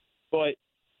 Mm-hmm. But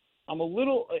I'm a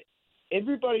little –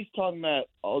 everybody's talking about,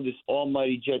 this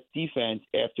almighty Jets defense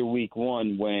after week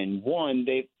one when, one,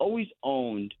 they've always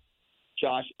owned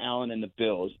Josh Allen and the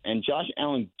Bills, and Josh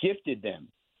Allen gifted them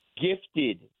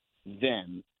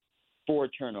 4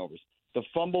 turnovers. The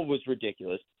fumble was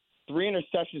ridiculous. 3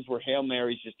 interceptions were Hail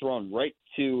Marys just thrown right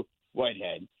to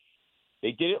Whitehead.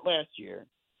 They did it last year.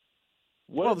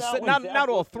 Not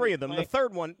all 3 of them. The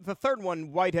third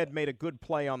one, Whitehead made a good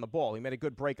play on the ball. He made a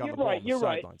good break on the ball on the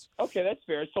sidelines. Right. Okay, that's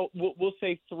fair. So we'll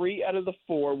say 3 out of the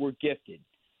 4 were gifted.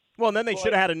 Well, and then they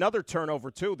should have had another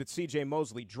turnover, too, that C.J.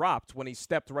 Mosley dropped when he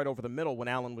stepped right over the middle when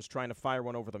Allen was trying to fire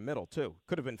one over the middle, too.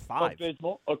 Could have been 5.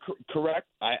 Correct.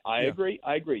 I agree.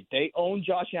 They own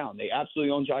Josh Allen. They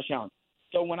absolutely own Josh Allen.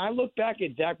 So when I look back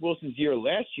at Zach Wilson's year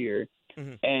last year,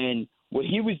 and what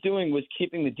he was doing was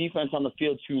keeping the defense on the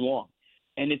field too long.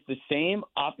 And it's the same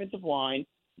offensive line.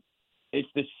 It's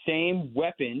the same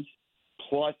weapons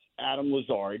plus Adam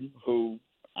Lazard, who,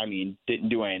 didn't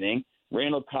do anything.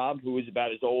 Randall Cobb, who is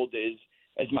about as old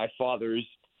as my father's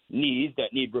knees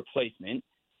that need replacement.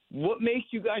 What makes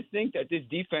you guys think that this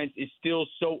defense is still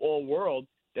so all-world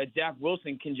that Zach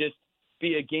Wilson can just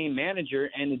be a game manager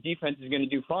and the defense is going to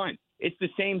do fine? It's the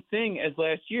same thing as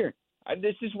last year.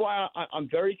 This is why I'm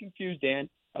very confused, Dan.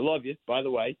 I love you, by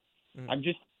the way.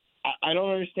 I don't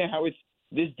understand how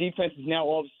this defense is now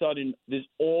all of a sudden this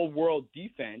all-world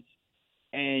defense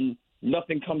and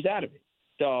nothing comes out of it.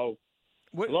 So,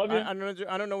 love you.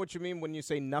 I don't know what you mean when you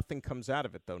say nothing comes out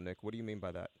of it, though, Nick. What do you mean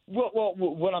by that? Well,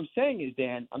 what I'm saying is,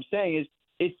 Dan,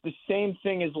 it's the same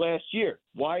thing as last year.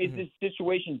 Why is this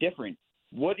situation different?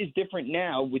 What is different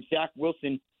now with Zach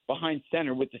Wilson behind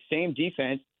center with the same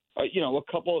defense? A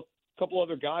couple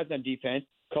other guys on defense,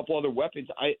 a couple other weapons.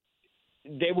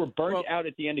 They were burnt out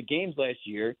at the end of games last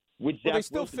year with Zach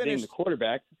Wilson being the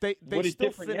quarterback. What is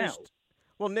different now?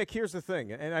 Well, Nick, here's the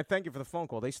thing, and I thank you for the phone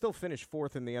call. They still finished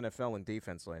 4th in the NFL in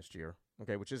defense last year,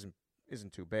 okay, which isn't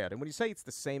too bad. And when you say it's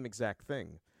the same exact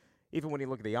thing, even when you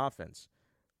look at the offense,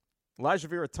 Elijah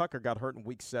Vera Tucker got hurt in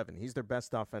Week 7. He's their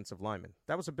best offensive lineman.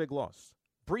 That was a big loss.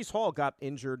 Breece Hall got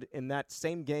injured in that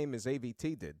same game as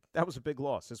AVT did. That was a big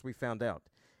loss, as we found out.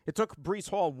 It took Breece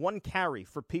Hall 1 carry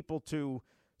for people to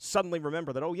suddenly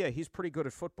remember that, oh, yeah, he's pretty good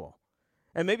at football.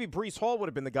 And maybe Breece Hall would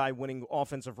have been the guy winning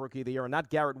Offensive Rookie of the Year and not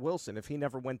Garrett Wilson if he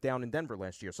never went down in Denver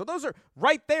last year. So those are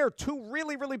right there 2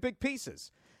 really, really big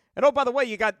pieces. And, oh, by the way,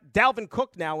 you got Dalvin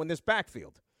Cook now in this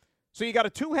backfield. So you got a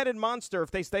 2-headed monster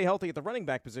if they stay healthy at the running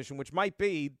back position, which might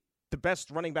be the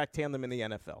best running back tandem in the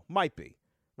NFL. Might be,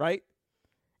 right?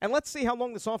 And let's see how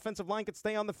long this offensive line can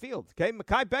stay on the field, okay?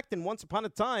 Mekhi Becton, once upon a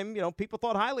time, people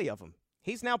thought highly of him.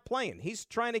 He's now playing. He's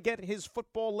trying to get his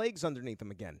football legs underneath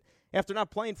him again after not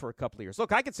playing for a couple of years.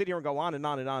 Look, I could sit here and go on and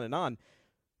on and on and on.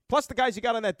 Plus, the guys you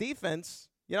got on that defense,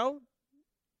 they're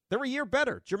a year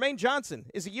better. Jermaine Johnson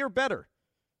is a year better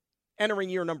entering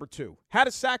year number 2. Had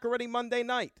a sack already Monday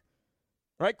night,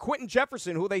 right? Quentin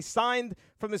Jefferson, who they signed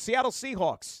from the Seattle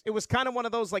Seahawks. It was kind of one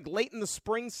of those, late in the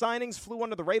spring signings, flew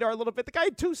under the radar a little bit. The guy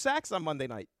had 2 sacks on Monday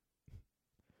night.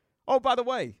 Oh, by the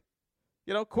way,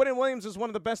 Quentin Williams is one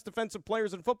of the best defensive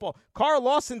players in football. Carl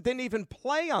Lawson didn't even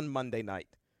play on Monday night.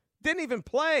 Didn't even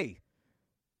play.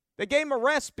 They gave him a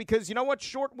rest because,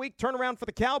 short week turnaround for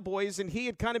the Cowboys, and he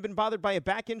had kind of been bothered by a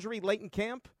back injury late in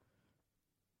camp.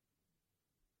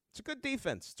 It's a good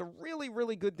defense. It's a really,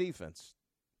 really good defense.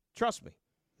 Trust me.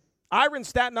 Ira in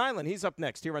Staten Island. He's up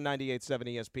next here on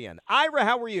 98.7 ESPN. Ira,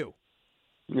 how are you?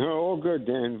 No, all good,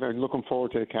 Dan. I'm looking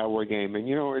forward to the Cowboy game.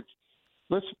 And,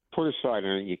 let's put aside,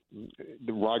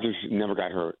 the Rodgers never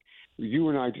got hurt. You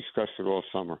and I discussed it all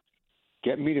summer.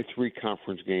 Get me to 3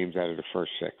 conference games out of the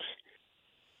first 6.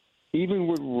 Even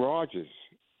with Rodgers,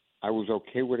 I was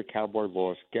okay with a Cowboy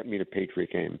loss. Get me the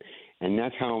Patriot game. And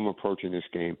that's how I'm approaching this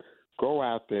game. Go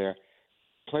out there,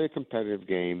 play a competitive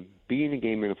game, be in the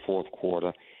game in the fourth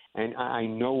quarter. And I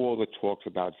know all the talks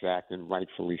about Zach, and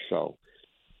rightfully so.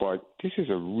 But this is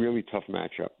a really tough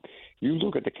matchup. You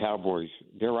look at the Cowboys,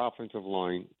 their offensive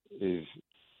line is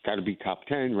got to be top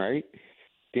 10, right?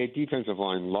 Their defensive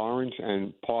line, Lawrence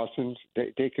and Parsons,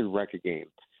 they could wreck a game.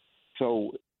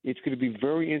 So it's going to be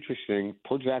very interesting,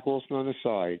 put Zach Wilson on the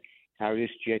side, how this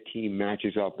Jet team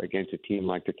matches up against a team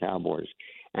like the Cowboys.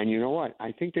 And you know what?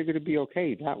 I think they're going to be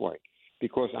okay that way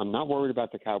because I'm not worried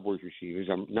about the Cowboys receivers.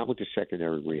 I'm not with the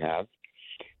secondary we have.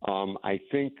 I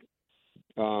think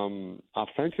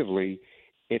offensively,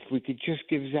 if we could just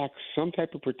give Zach some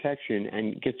type of protection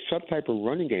and get some type of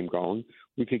running game going,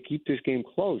 we could keep this game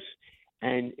close.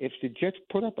 And if the Jets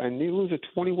put up and they lose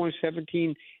a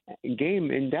 21-17 game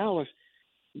in Dallas,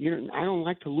 I don't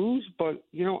like to lose, but,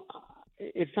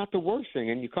 it's not the worst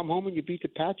thing. And you come home and you beat the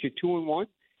Pats, you're 2-1,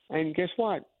 and guess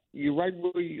what? You're right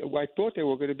where I thought they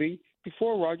were going to be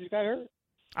before Rodgers got hurt.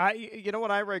 You know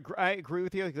what, I agree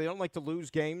with you. They don't like to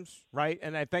lose games, right?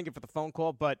 And I thank you for the phone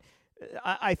call, but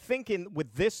I think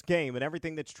with this game and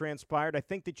everything that's transpired, I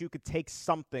think that you could take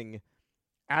something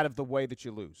out of the way that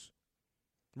you lose,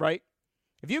 right?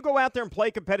 If you go out there and play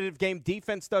a competitive game,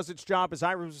 defense does its job. As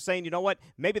Ira was saying, you know what?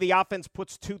 Maybe the offense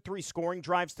puts 2-3 scoring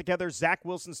drives together. Zach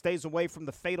Wilson stays away from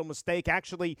the fatal mistake,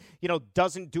 actually,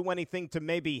 doesn't do anything to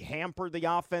maybe hamper the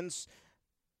offense.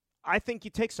 I think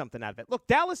you take something out of it. Look,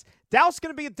 Dallas is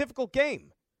going to be a difficult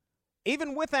game.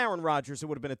 Even with Aaron Rodgers, it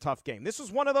would have been a tough game. This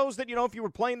was one of those that, if you were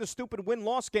playing the stupid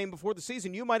win-loss game before the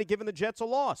season, you might have given the Jets a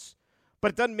loss. But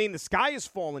it doesn't mean the sky is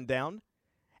falling down.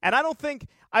 And I don't think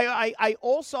I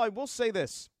will say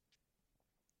this.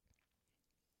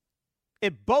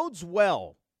 It bodes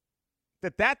well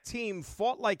that team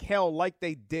fought like hell like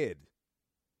they did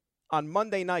on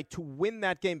Monday night to win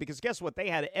that game because guess what? They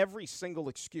had every single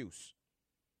excuse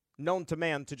known to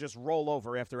man to just roll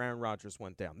over after Aaron Rodgers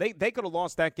went down. They could have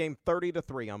lost that game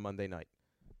 30-3 on Monday night.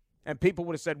 And people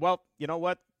would have said, well, you know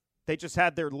what? They just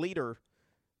had their leader,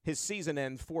 his season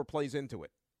end 4 plays into it.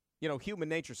 Human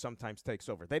nature sometimes takes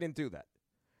over. They didn't do that.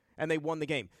 And they won the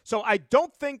game. So I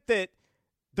don't think that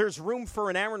there's room for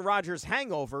an Aaron Rodgers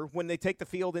hangover when they take the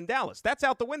field in Dallas. That's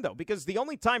out the window because the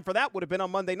only time for that would have been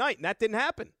on Monday night, and that didn't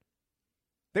happen.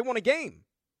 They won a game.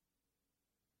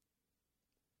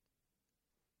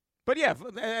 But, yeah,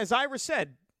 as Ira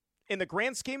said, in the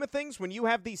grand scheme of things, when you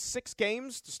have these 6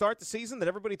 games to start the season that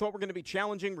everybody thought were going to be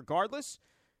challenging regardless,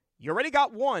 you already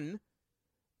got one,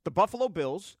 the Buffalo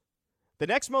Bills. The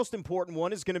next most important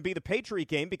one is going to be the Patriot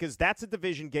game because that's a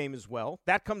division game as well.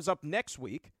 That comes up next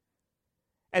week.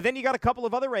 And then you got a couple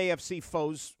of other AFC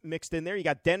foes mixed in there. You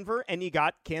got Denver and you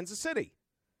got Kansas City.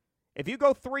 If you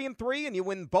go 3-3 and you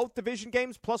win both division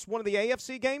games plus one of the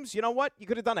AFC games, you know what? You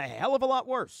could have done a hell of a lot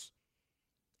worse.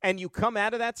 And you come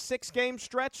out of that 6-game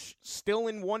stretch still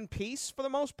in one piece for the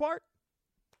most part,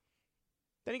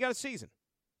 then you got a season.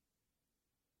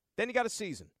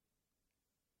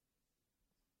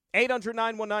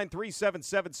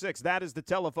 800-919-3776. That is the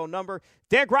telephone number.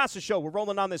 Dan Graca Show. We're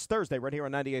rolling on this Thursday right here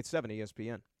on 98.7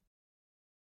 ESPN.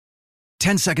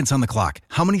 10 seconds on the clock.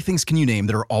 How many things can you name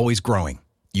that are always growing?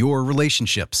 Your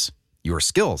relationships, your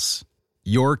skills,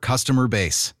 your customer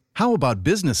base. How about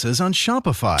businesses on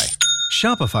Shopify?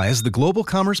 Shopify is the global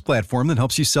commerce platform that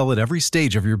helps you sell at every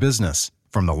stage of your business.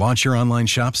 From the launch your online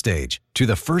shop stage, to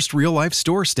the first real-life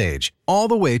store stage, all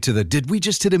the way to the did we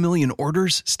just hit 1 million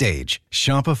orders stage,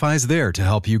 Shopify's there to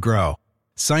help you grow.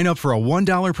 Sign up for a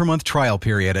 $1 per month trial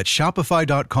period at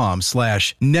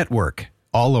shopify.com/network,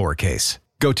 all lowercase.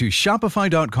 Go to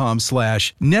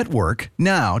shopify.com/network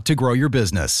now to grow your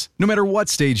business, no matter what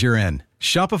stage you're in.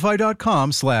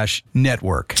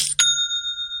 Shopify.com/network.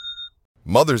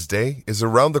 Mother's Day is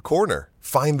around the corner.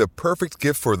 Find the perfect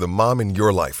gift for the mom in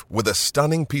your life with a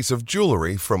stunning piece of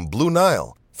jewelry from Blue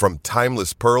Nile. From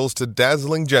timeless pearls to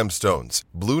dazzling gemstones,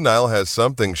 Blue Nile has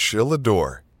something she'll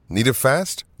adore. Need it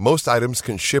fast? Most items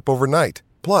can ship overnight.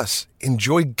 Plus,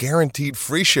 enjoy guaranteed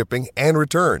free shipping and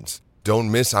returns.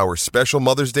 Don't miss our special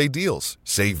Mother's Day deals.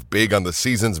 Save big on the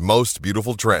season's most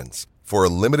beautiful trends. For a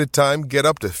limited time, get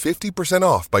up to 50%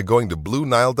 off by going to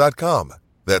BlueNile.com.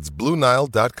 That's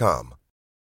BlueNile.com.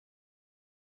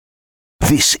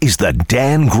 This is the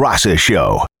Dan Graca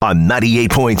Show on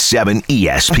 98.7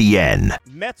 ESPN.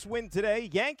 Mets win today.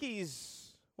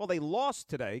 Yankees, well, they lost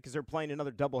today because they're playing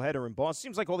another doubleheader in Boston.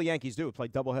 Seems like all the Yankees do is play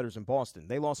doubleheaders in Boston.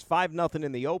 They lost 5-0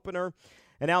 in the opener,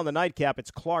 and now in the nightcap,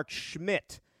 it's Clark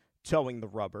Schmidt towing the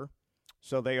rubber.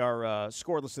 So they are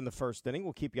scoreless in the first inning.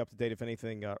 We'll keep you up to date if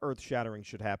anything earth-shattering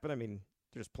should happen. I mean,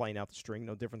 they're just playing out the string,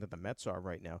 no different than the Mets are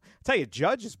right now. I'll tell you,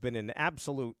 Judge has been in an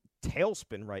absolute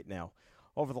tailspin right now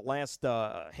over the last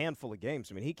handful of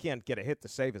games. I mean, he can't get a hit to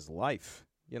save his life.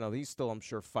 You know, he's still, I'm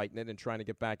sure, fighting it and trying to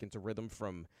get back into rhythm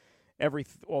from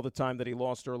all the time that he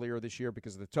lost earlier this year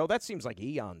because of the toe. That seems like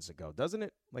eons ago, doesn't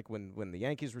it? Like when the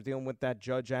Yankees were dealing with that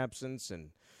Judge absence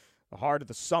and the heart of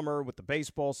the summer with the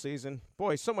baseball season.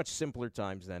 Boy, so much simpler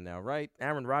times then now, right?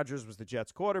 Aaron Rodgers was the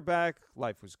Jets quarterback.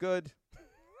 Life was good.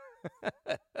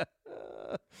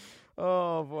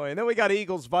 Oh, boy. And then we got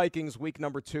Eagles-Vikings week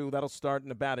number 2. That'll start in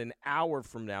about an hour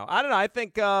from now. I don't know. I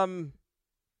think the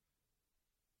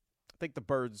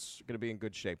Birds are going to be in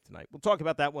good shape tonight. We'll talk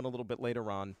about that one a little bit later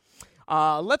on.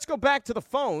 Let's go back to the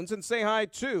phones and say hi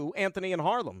to Anthony in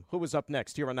Harlem, who is up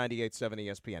next here on 98.7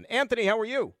 ESPN. Anthony, how are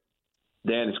you?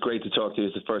 Dan, it's great to talk to you.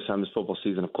 It's the first time this football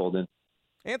season I've called in.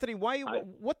 Anthony,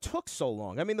 what took so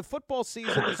long? I mean, the football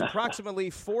season is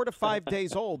approximately 4 to 5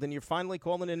 days old, and you're finally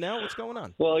calling in now? What's going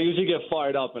on? Well, I usually get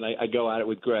fired up, and I go at it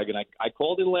with Greg. And I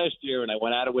called in last year, and I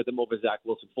went at it with him over Zach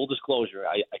Wilson. Full disclosure,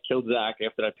 I killed Zach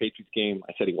after that Patriots game.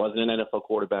 I said he wasn't an NFL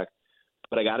quarterback.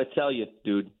 But I got to tell you,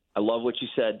 dude, I love what you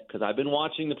said because I've been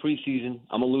watching the preseason.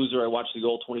 I'm a loser. I watched the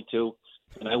Goal 22.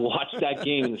 And I watched that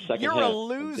game in the second half. You're a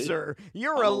loser.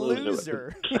 You're a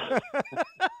loser.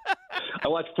 I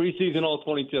watched preseason all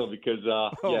 22 because,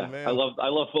 man. I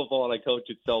love football and I coach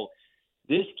it. So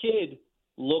this kid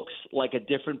looks like a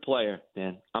different player,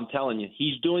 man. I'm telling you.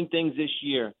 He's doing things this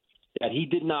year that he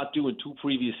did not do in 2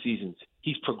 previous seasons.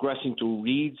 He's progressing through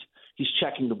reads. He's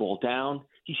checking the ball down.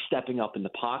 He's stepping up in the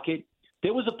pocket.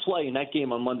 There was a play in that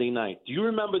game on Monday night. Do you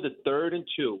remember the 3rd and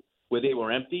 2 where they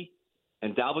were empty?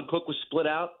 And Dalvin Cook was split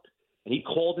out, and he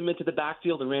called him into the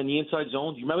backfield and ran the inside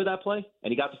zone. Do you remember that play?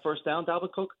 And he got the first down,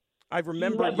 Dalvin Cook? I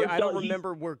remember. I don't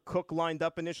remember where Cook lined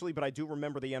up initially, but I do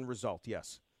remember the end result,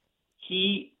 yes.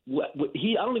 I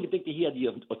don't even think that he had the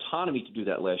autonomy to do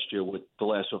that last year with the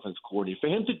last offensive coordinator. For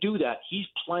him to do that, he's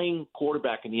playing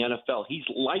quarterback in the NFL. He's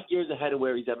light years ahead of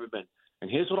where he's ever been. And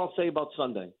here's what I'll say about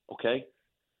Sunday, okay?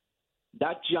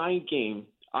 That Giant game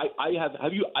 – I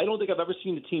don't think I've ever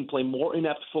seen the team play more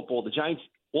inept football. The Giants'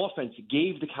 offense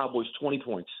gave the Cowboys 20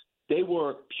 points. They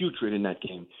were putrid in that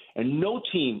game. And no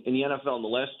team in the NFL in the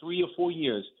last 3 or 4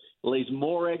 years lays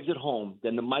more eggs at home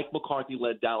than the Mike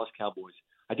McCarthy-led Dallas Cowboys.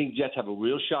 I think the Jets have a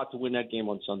real shot to win that game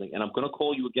on Sunday. And I'm going to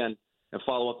call you again and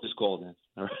follow up this call, Dan.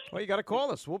 All right. Well, you got to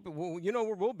call us. You know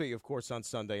where we'll be, of course, on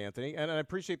Sunday, Anthony. And I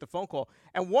appreciate the phone call.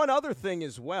 And one other thing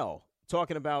as well,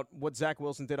 talking about what Zach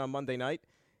Wilson did on Monday night,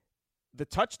 the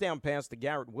touchdown pass to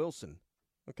Garrett Wilson,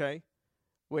 okay,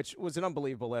 which was an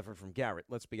unbelievable effort from Garrett,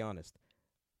 let's be honest.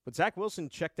 But Zach Wilson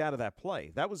checked out of that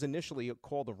play. That was initially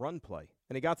called a run play.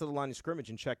 And he got to the line of scrimmage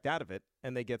and checked out of it,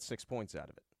 and they get 6 points out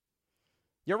of it.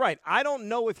 You're right. I don't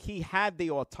know if he had the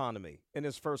autonomy in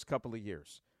his first couple of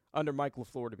years under Mike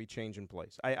LaFleur to be changing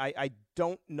plays. I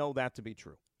don't know that to be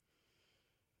true.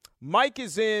 Mike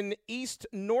is in East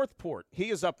Northport.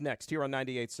 He is up next here on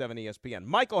 98.7 ESPN.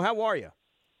 Michael, how are you?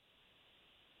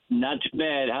 Not too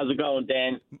bad. How's it going,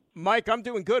 Dan? Mike, I'm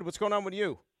doing good. What's going on with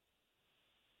you?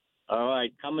 All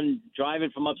right. Driving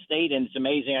from upstate, and it's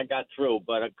amazing I got through.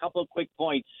 But a couple of quick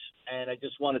points, and I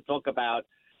just want to talk about,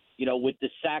 with the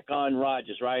sack on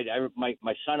Rodgers, right?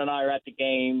 My son and I are at the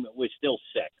game. We're still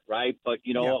sick, right? But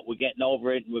you know what? We're getting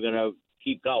over it, and we're going to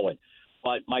keep going.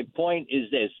 But my point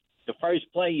is this. The first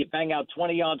play, you bang out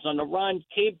 20 yards on the run,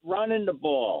 keep running the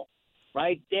ball.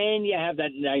 Right? Then you have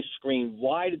that nice screen.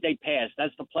 Why did they pass?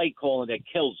 That's the play calling that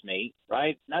kills me,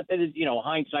 right? Not that it's,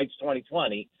 hindsight's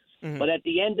 20/20. Mm-hmm. But at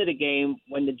the end of the game,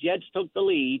 when the Jets took the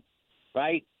lead,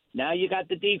 right, now you got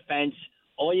the defense.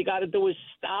 All you got to do is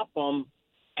stop them,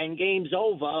 and game's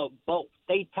over. But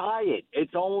they tie it.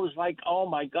 It's almost like, oh,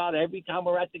 my God, every time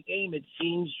we're at the game, it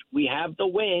seems we have the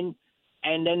win,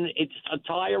 and then it's a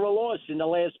tie or a loss in the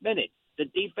last minute. The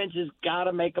defense has got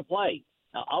to make a play.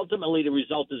 Now, ultimately, the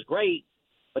result is great,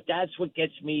 but that's what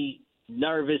gets me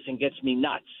nervous and gets me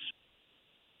nuts.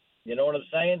 You know what I'm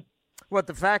saying? What,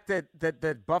 the fact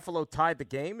that Buffalo tied the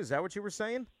game? Is that what you were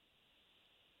saying?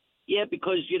 Yeah,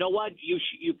 because you know what?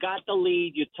 You got the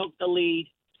lead. You took the lead.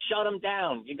 Shut them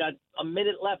down. You got a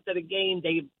minute left of the game.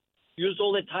 They used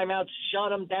all their timeouts.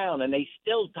 Shut them down, and they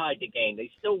still tied the game. They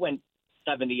still went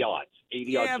 70 yards,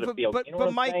 80 yards to the field.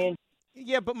 But Mike,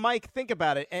 Yeah, but Mike, think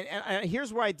about it. And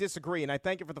here's where I disagree, and I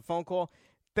thank you for the phone call.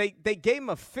 They gave him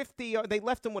they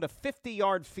left him with a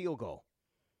 50-yard field goal,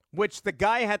 which the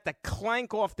guy had to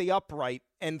clank off the upright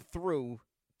and through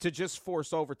to just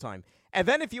force overtime. And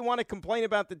then if you want to complain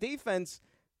about the defense,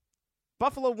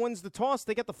 Buffalo wins the toss.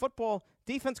 They get the football.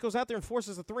 Defense goes out there and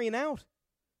forces a 3-and-out.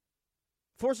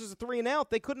 Forces a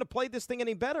 3-and-out. They couldn't have played this thing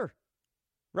any better,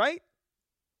 right?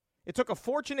 It took a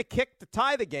fortunate kick to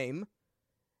tie the game,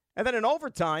 and then in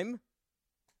overtime,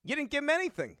 you didn't give them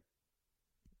anything.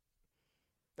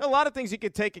 There are a lot of things you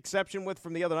could take exception with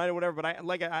from the other night or whatever,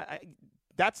 but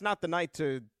that's not the night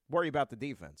to worry about the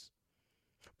defense.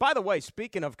 By the way,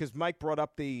 speaking of, because Mike brought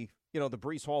up the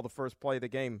Breece Hall, the first play of the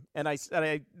game, and I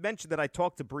mentioned that I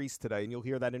talked to Breece today, and you'll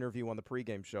hear that interview on the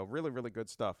pregame show. Really, really good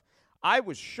stuff. I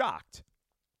was shocked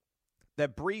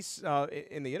that Breece,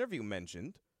 in the interview,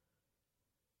 mentioned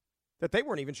that they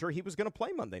weren't even sure he was going to play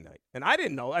Monday night. And I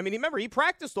didn't know. I mean, remember, he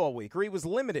practiced all week, or he was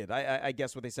limited, I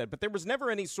guess what they said. But there was never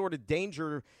any sort of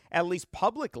danger, at least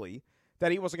publicly,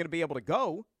 that he wasn't going to be able to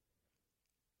go.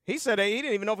 He said he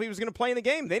didn't even know if he was going to play in the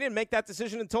game. They didn't make that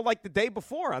decision until like the day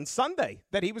before, on Sunday,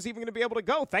 that he was even going to be able to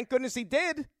go. Thank goodness he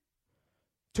did.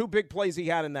 2 big plays he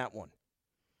had in that one.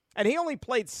 And he only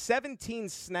played 17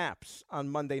 snaps on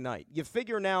Monday night. You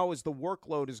figure now as the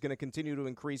workload is going to continue to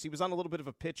increase, he was on a little bit of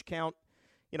a pitch count.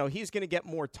 He's going to get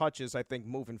more touches, I think,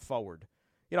 moving forward.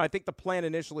 I think the plan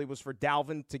initially was for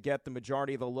Dalvin to get the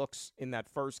majority of the looks in that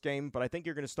first game, but I think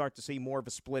you're going to start to see more of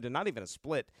a split, and not even a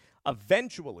split.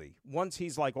 Eventually, once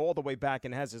he's like all the way back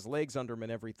and has his legs under him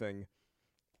and everything,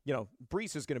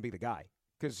 Breece is going to be the guy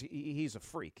because he's a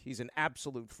freak. He's an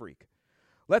absolute freak.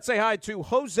 Let's say hi to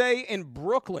Jose in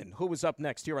Brooklyn, who is up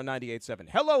next here on 98.7.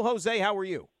 Hello, Jose. How are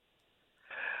you?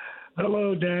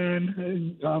 Hello,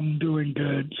 Dan. I'm doing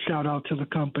good. Shout out to the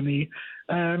company.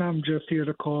 And I'm just here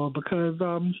to call because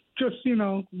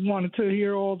wanted to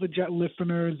hear all the Jet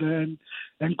listeners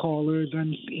and callers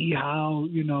and see how,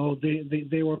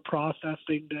 they were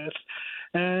processing this.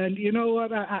 And you know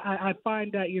what? I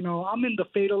find that, I'm in the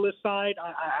fatalist side.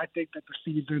 I think that the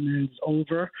season is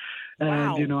over.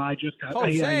 Wow. And, I just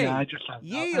Jose, I just have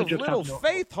ye of little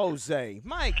faith, Jose.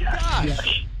 My gosh. Yeah.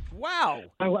 Wow.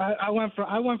 I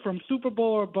went from Super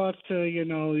Bowl or bust to,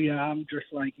 I'm just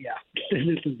like, yeah.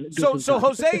 So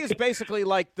Jose is basically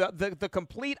like the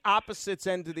complete opposite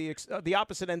end of the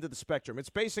opposite end of the spectrum.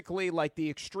 It's basically like the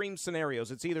extreme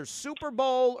scenarios. It's either Super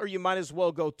Bowl or you might as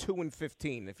well go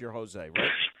 2-15 if you're Jose,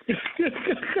 right?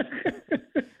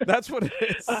 That's what it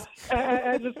is.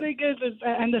 And the thing is,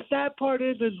 and the sad part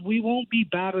is we won't be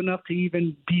bad enough to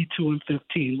even be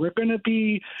 2-15. We're going to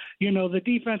be, the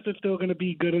defense is still going to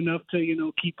be good enough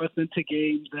to, keep us into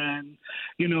games. And,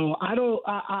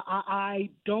 I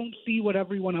don't see what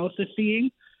everyone else is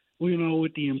seeing,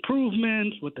 with the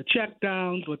improvements, with the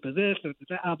checkdowns, with the this, or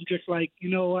that. I'm just like,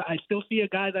 I still see a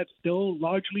guy that's still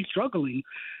largely struggling.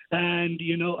 And,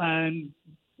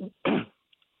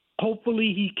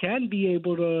 hopefully he can be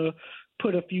able to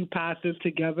put a few passes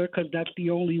together because that's the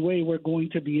only way we're going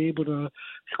to be able to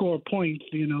score points,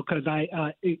 because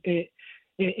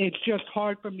it's just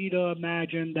hard for me to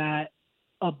imagine that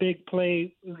a big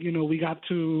play, we got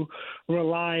to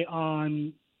rely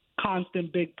on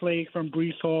constant big plays from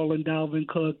Breece Hall and Dalvin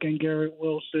Cook and Garrett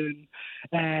Wilson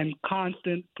and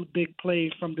constant big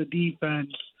plays from the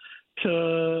defense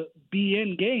to be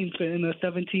in games in a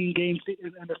 17-game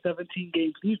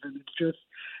season. It's just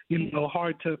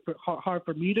hard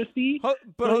for me to see. But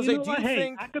Jose, do you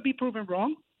think I could be proven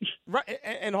wrong? Right,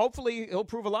 and hopefully he'll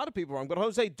prove a lot of people wrong. But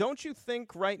Jose, don't you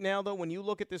think right now though, when you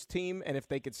look at this team and if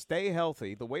they could stay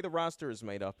healthy, the way the roster is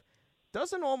made up,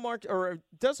 doesn't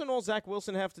all Zach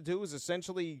Wilson have to do is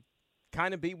essentially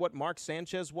kind of be what Mark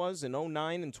Sanchez was in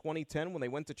 2009 and 2010 when they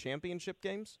went to championship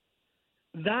games?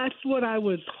 That's what I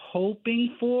was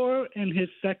hoping for in his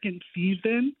second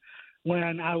season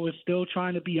when I was still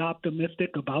trying to be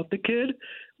optimistic about the kid.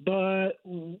 But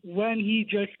when he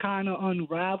just kind of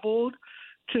unraveled,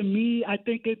 to me, I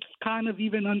think it's kind of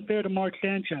even unfair to Mark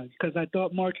Sanchez because I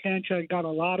thought Mark Sanchez got a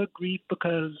lot of grief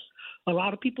because a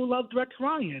lot of people loved Rex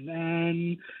Ryan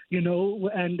and,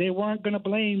 and they weren't going to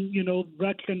blame,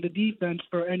 Rex and the defense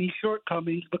for any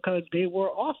shortcomings because they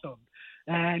were awesome.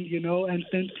 And, and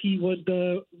since he was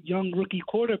the young rookie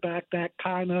quarterback that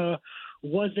kind of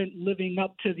wasn't living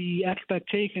up to the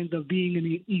expectations of being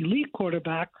an elite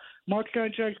quarterback, Mark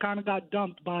Sanchez kind of got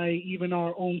dumped by even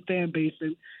our own fan base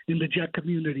in the Jet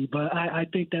community. But I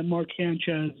think that Mark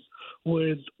Sanchez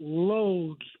was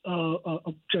loads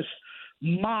of just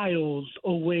miles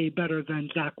away better than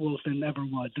Zach Wilson ever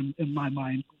was in my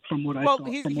mind from what I saw.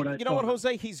 You know what,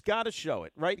 Jose? He's got to show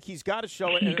it, right? He's got to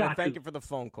show it, and thank you for the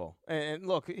phone call. And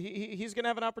look, he's going to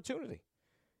have an opportunity,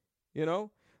 you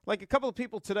know? Like a couple of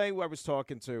people today who I was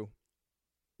talking to,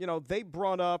 you know, they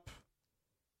brought up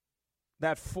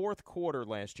that fourth quarter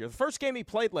last year. The first game he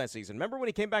played last season. Remember when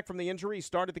he came back from the injury? He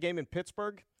started the game in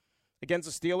Pittsburgh against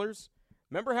the Steelers.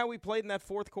 Remember how he played in that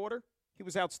fourth quarter? He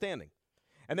was outstanding.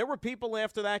 And there were people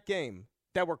after that game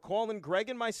that were calling Greg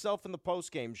and myself in the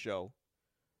postgame show.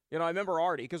 You know, I remember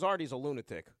Artie, because Artie's a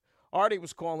lunatic. Artie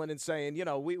was calling and saying, you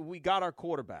know, we got our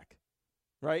quarterback,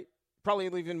 right? Probably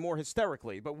even more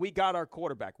hysterically, but we got our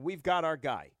quarterback. We've got our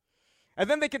guy. And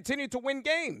then they continued to win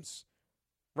games,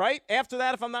 right? After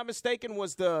that, if I'm not mistaken,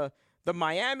 was the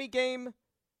Miami game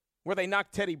where they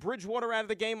knocked Teddy Bridgewater out of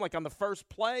the game like on the first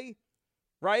play.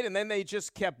 Right, and then they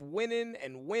just kept winning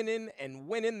and winning and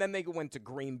winning. Then they went to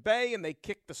Green Bay, and they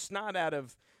kicked the snot out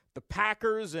of the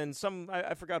Packers. And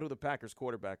I forgot who the Packers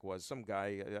quarterback was. Some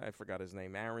guy, I forgot his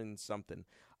name, Aaron something.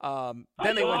 Then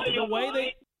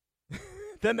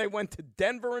they went to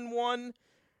Denver and won,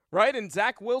 right? And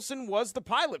Zach Wilson was the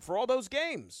pilot for all those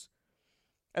games.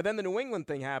 And then the New England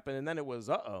thing happened, and then it was,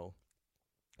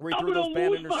 where he threw those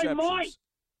bad interceptions.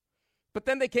 But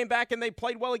then they came back and they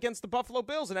played well against the Buffalo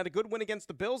Bills and had a good win against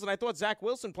the Bills. And I thought Zach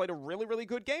Wilson played a really, really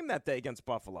good game that day against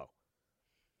Buffalo.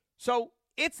 So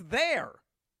it's there.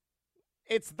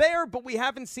 It's there, but we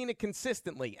haven't seen it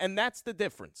consistently. And that's the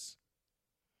difference.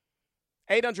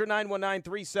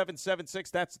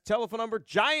 800-919-3776. That's the telephone number.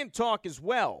 Giant Talk as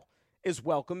well is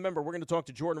welcome. Remember, we're going to talk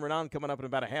to Jordan Renan coming up in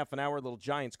about a half an hour. Little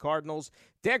Giants Cardinals.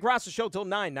 Dan Graca Show till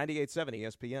 9, 98.7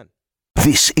 ESPN.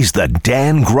 This is the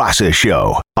Dan Graca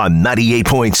Show on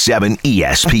 98.7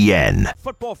 ESPN.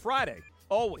 Football Friday.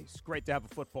 Always great to have a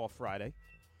Football Friday.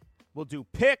 We'll do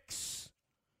picks.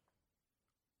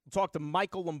 We'll talk to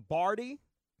Michael Lombardi.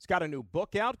 He's got a new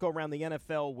book out. Go around the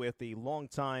NFL with the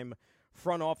longtime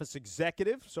front office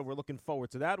executive. So we're looking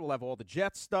forward to that. We'll have all the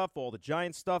Jets stuff, all the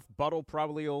Giants stuff. Buttle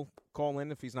probably will call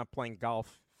in if he's not playing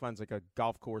golf. Finds like a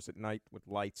golf course at night with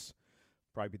lights.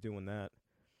 Probably be doing that.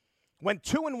 Went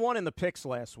 2-1 in the picks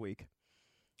last week.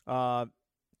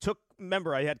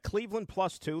 Remember, I had Cleveland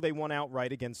 +2. They won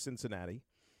outright against Cincinnati.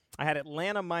 I had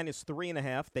Atlanta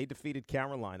 -3.5. They defeated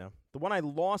Carolina. The one I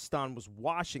lost on was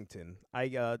Washington.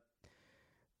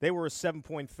 They were a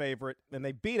 7-point favorite, and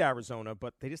they beat Arizona,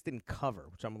 but they just didn't cover,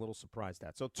 which I'm a little surprised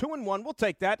at. So 2-1, we'll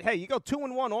take that. Hey, you go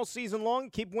 2-1 all season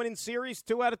long, keep winning series,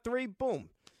 2 out of 3,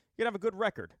 boom. You're going to have a good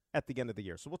record at the end of the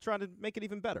year. So we'll try to make it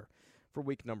even better for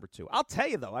week number 2. I'll tell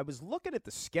you, though, I was looking at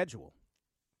the schedule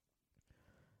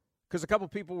because a couple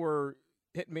people were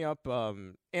hitting me up.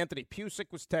 Anthony Pusick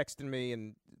was texting me,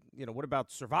 and, you know, what about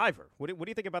Survivor? What do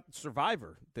you think about the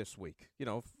Survivor this week, you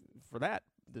know, for that,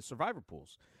 the Survivor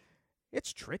pools?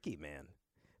 It's tricky, man,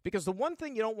 because the one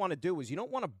thing you don't want to do is you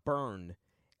don't want to burn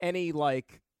any,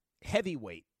 like,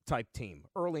 heavyweight type team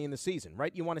early in the season,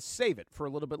 right? You want to save it for a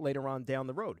little bit later on down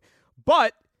the road.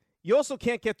 But you also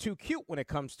can't get too cute when it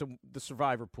comes to the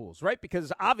Survivor pools, right?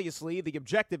 Because obviously the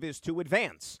objective is to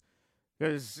advance.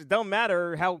 Because it don't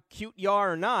matter how cute you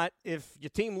are or not. If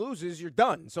your team loses, you're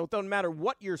done. So it doesn't matter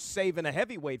what you're saving a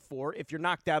heavyweight for if you're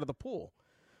knocked out of the pool.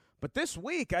 But this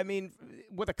week, I mean,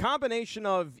 with a combination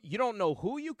of you don't know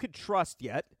who you could trust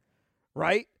yet,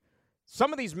 right?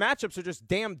 Some of these matchups are just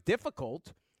damn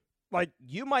difficult. Like,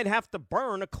 you might have to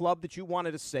burn a club that you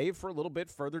wanted to save for a little bit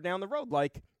further down the road.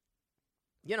 Like,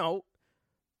 you know,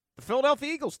 the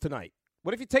Philadelphia Eagles tonight.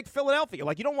 What if you take Philadelphia?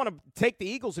 Like, you don't want to take the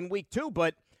Eagles in week 2,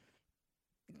 but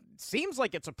it seems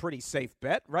like it's a pretty safe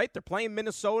bet, right? They're playing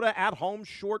Minnesota at home,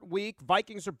 short week.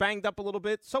 Vikings are banged up a little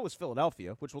bit. So is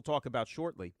Philadelphia, which we'll talk about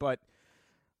shortly. But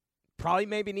probably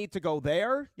maybe need to go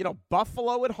there. You know,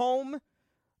 Buffalo at home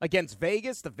against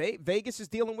Vegas. Vegas is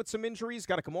dealing with some injuries.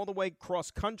 Got to come all the way cross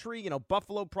country. You know,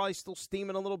 Buffalo probably still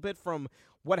steaming a little bit from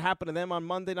what happened to them on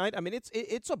Monday night. I mean,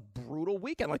 it's a brutal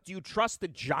weekend. Like, do you trust the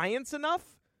Giants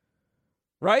enough?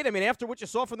 Right? I mean, after what you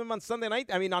saw from them on Sunday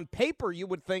night, I mean, on paper you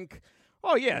would think,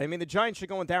 oh, yeah, I mean, the Giants should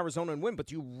go into Arizona and win. But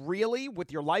do you really,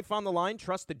 with your life on the line,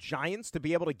 trust the Giants to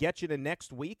be able to get you to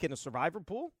next week in a Survivor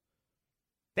pool?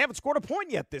 They haven't scored a point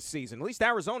yet this season. At least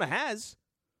Arizona has.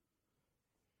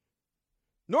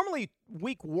 Normally,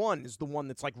 week 1 is the one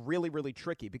that's, like, really, really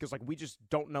tricky because, like, we just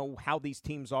don't know how these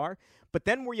teams are. But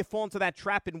then where you fall into that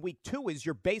trap in week 2 is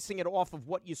you're basing it off of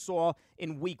what you saw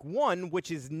in week 1,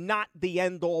 which is not the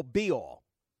end-all, be-all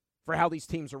for how these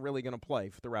teams are really going to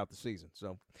play throughout the season.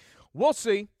 So we'll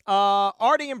see.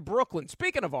 Artie in Brooklyn.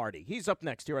 Speaking of Artie, he's up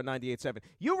next here on 98.7.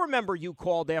 You remember you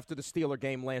called after the Steeler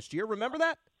game last year. Remember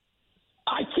that?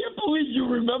 I can't believe you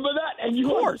remember that, and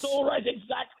you are course. so right.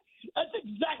 That's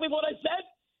exactly what I said,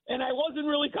 and I wasn't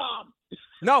really calm.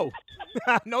 No.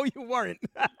 No, you weren't.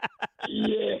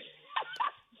 Yeah.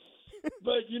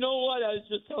 But you know what? I was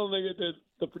just telling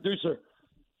the producer,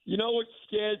 you know what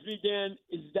scares me, Dan,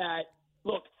 is that,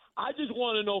 look, I just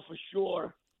want to know for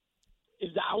sure is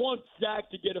that I want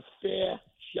Zach to get a fair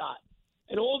shot.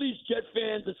 And all these Jet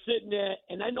fans are sitting there,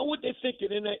 and I know what they're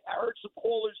thinking. And I heard some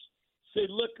callers say,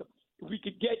 look, if we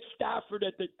could get Stafford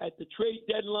at the trade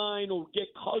deadline or get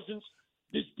Cousins,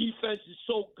 this defense is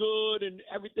so good and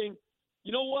everything.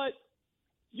 You know what?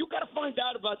 You got to find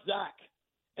out about Zach.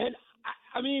 And,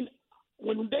 I mean,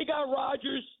 when they got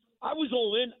Rodgers, I was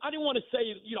all in. I didn't want to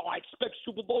say, I expect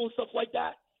Super Bowl and stuff like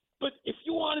that. But if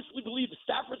you honestly believe that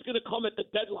Stafford's going to come at the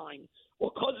deadline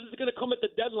or Cousins is going to come at the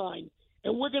deadline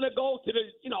and we're going to go to the,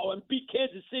 and beat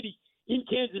Kansas City in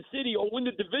Kansas City or win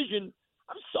the division,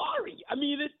 I'm sorry. I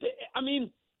mean,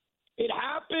 it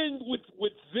happened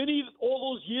with Vinny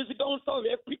all those years ago and stuff.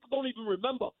 People don't even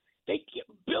remember.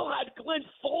 Bill had Glenn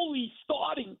Foley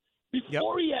starting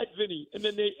before he had Vinny, and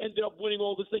then they ended up winning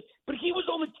all this thing. But he was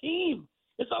on the team.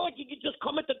 It's not like you could just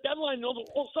come at the deadline and all of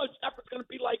a sudden Stafford's going to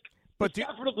be like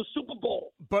Stafford of the Super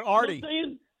Bowl. But Artie, you know what I'm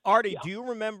saying? Artie, do you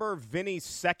remember Vinny's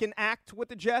second act with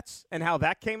the Jets and how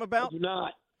that came about?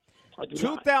 I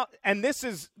do not. And this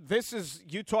is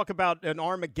you talk about an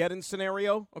Armageddon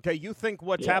scenario. Okay, you think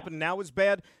what's happened now is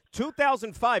bad.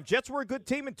 2005, Jets were a good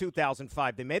team in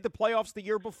 2005. They made the playoffs the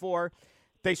year before.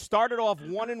 They started off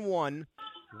 1-1.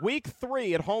 Week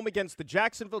 3 at home against the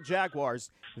Jacksonville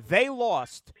Jaguars, they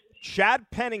lost Chad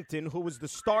Pennington, who was the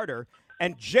starter,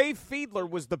 and Jay Fiedler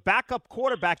was the backup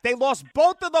quarterback. They lost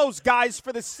both of those guys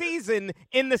for the season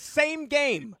in the same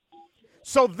game.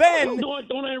 So then...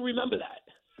 Don't I remember that?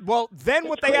 Well, then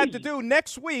what they had to do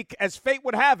next week, as fate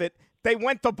would have it, they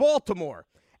went to Baltimore.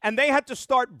 And they had to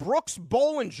start Brooks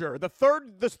Bollinger,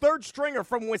 the third stringer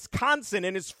from Wisconsin,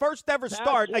 in his first ever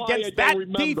start against that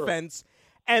defense.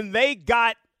 And they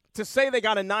got, to say they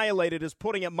got annihilated is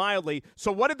putting it mildly.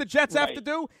 So what did the Jets have to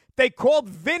do? They called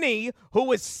Vinny, who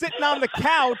was sitting on the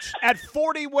couch at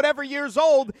 40-whatever years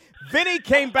old. Vinny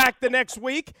came back the next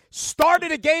week,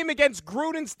 started a game against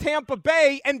Gruden's Tampa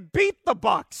Bay, and beat the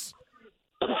Bucs.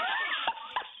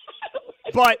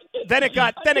 But then it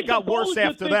got worse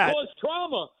after that.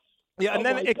 Trauma. Yeah, and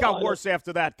then it got worse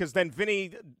after that because then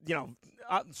Vinny,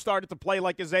 started to play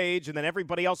like his age, and then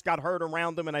everybody else got hurt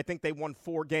around him, and I think they won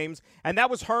 4 games. And that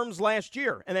was Herm's last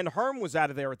year, and then Herm was out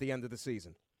of there at the end of the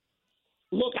season.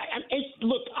 Look,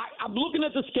 I'm looking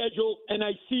at the schedule, and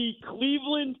I see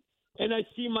Cleveland and I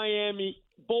see Miami,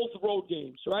 both road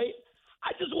games, right?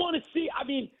 I just want to see,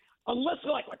 unless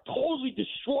they're like totally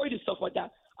destroyed and stuff like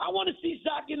that, I want to see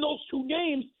Zach in those 2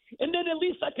 games, and then at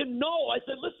least I can know. I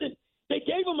said, listen, they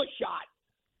gave him a shot.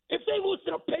 If they lose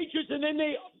to the Patriots and then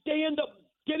they end up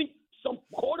getting some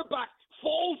quarterback,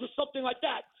 Foles or something like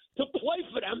that, to play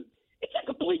for them, it's a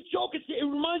complete joke. It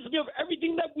reminds me of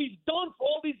everything that we've done for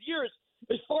all these years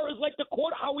as far as like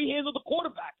how we handle the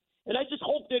quarterback. And I just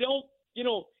hope they don't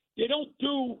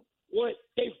do what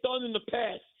they've done in the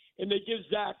past and they give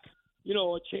Zach,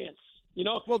 a chance.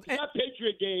 Well, that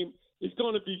Patriot game is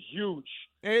going to be huge.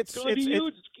 It's going to be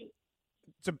huge.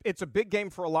 It's a big game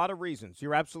for a lot of reasons.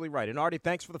 You're absolutely right. And Artie,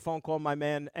 thanks for the phone call, my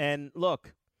man. And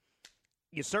look,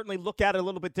 you certainly look at it a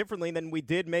little bit differently than we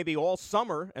did maybe all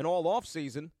summer and all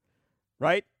offseason,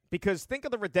 right? Because think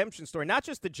of the redemption story. Not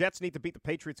just the Jets need to beat the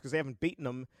Patriots because they haven't beaten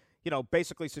them,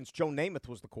 basically since Joe Namath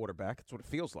was the quarterback. That's what it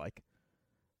feels like.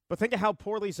 But think of how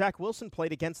poorly Zach Wilson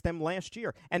played against them last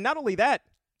year. And not only that,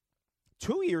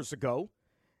 2 years ago,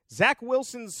 Zach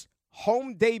Wilson's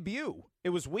home debut, it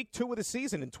was week 2 of the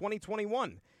season in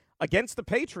 2021 against the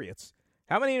Patriots.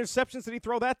 How many interceptions did he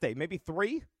throw that day? Maybe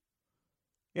 3?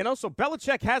 So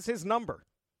Belichick has his number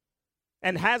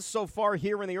and has so far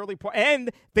here in the early part. And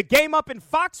the game up in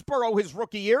Foxborough his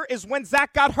rookie year is when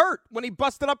Zach got hurt, when he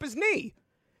busted up his knee.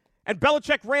 And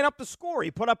Belichick ran up the score.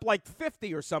 He put up like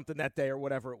 50 or something that day or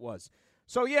whatever it was.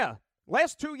 So, yeah,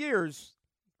 last 2 years,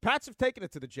 Pats have taken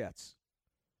it to the Jets.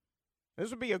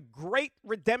 This would be a great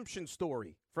redemption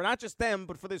story for not just them,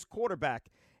 but for this quarterback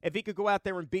if he could go out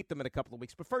there and beat them in a couple of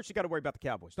weeks. But first, you got to worry about the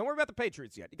Cowboys. Don't worry about the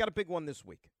Patriots yet. You got a big one this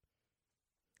week.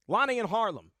 Lonnie in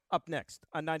Harlem up next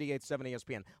on 98.7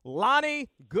 ESPN. Lonnie,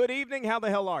 good evening. How the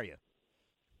hell are you?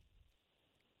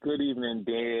 Good evening,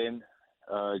 Dan,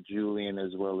 Julian,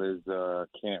 as well as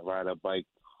Can't Ride a Bike,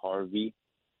 Harvey.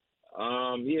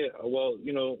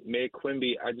 Mayor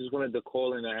Quimby, I just wanted to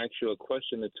call in and ask you a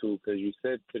question or two because you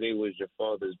said today was your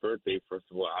father's birthday. First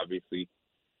of all, obviously,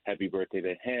 happy birthday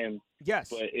to him. Yes.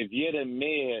 But if you're the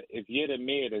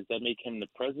mayor, does that make him the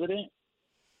president?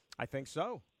 I think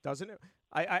so. Doesn't it?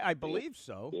 I believe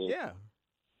so. Yeah.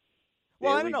 There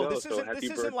Well, I don't we know. go. This So isn't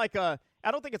happy like a.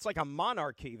 I don't think it's like a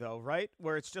monarchy though, right?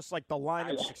 Where it's just like the line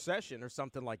of succession or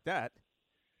something like that.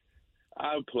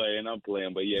 I'm playing,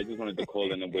 but yeah, I just wanted to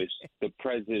call in and wish the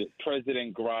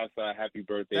President Grasa happy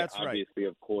birthday. That's right. Obviously,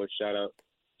 of course, shout out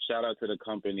to the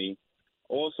company.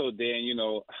 Also, Dan, you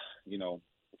know,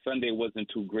 Sunday wasn't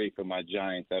too great for my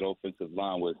Giants. That offensive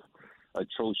line was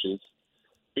atrocious.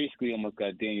 Basically, almost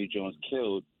got Daniel Jones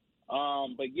killed.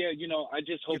 But yeah, you know, I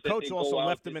just hope Your that coach they also go out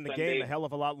left him this in the Sunday. game a hell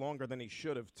of a lot longer than he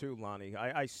should have too, Lonnie.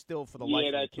 I still, for the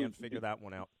life of me, can't figure that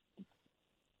one out.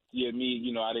 Yeah, me,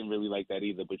 you know, I didn't really like that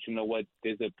either. But you know what?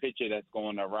 There's a picture that's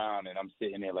going around, and I'm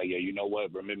sitting there like, yeah, you know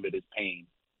what? Remember this pain.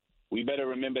 We better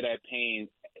remember that pain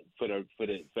for the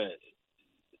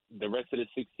rest of the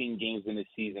 16 games in the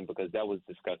season, because that was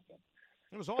disgusting.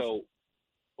 It was awful. So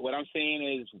what I'm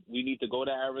saying is we need to go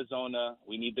to Arizona.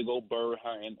 We need to go bird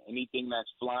hunting. Anything that's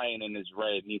flying and is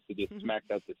red needs to get smacked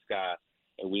out the sky,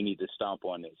 and we need to stomp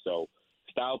on it. So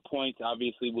style points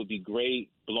obviously would be great.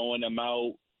 Blowing them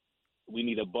out. We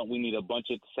need a bunch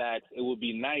of sacks. It would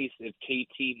be nice if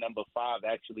KT number 5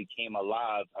 actually came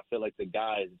alive. I feel like the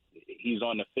guy, he's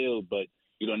on the field, but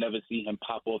you don't never see him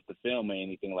pop off the film or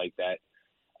anything like that.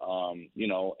 You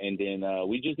know, and then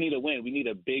we just need a win. We need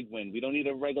a big win. We don't need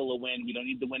a regular win. We don't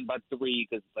need to win by 3,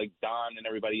 because like Don and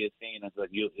everybody is saying, it's like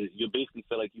you basically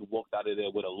feel like you walked out of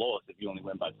there with a loss if you only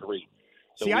win by 3.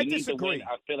 So See, we I need disagree. to win.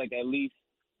 I feel like at least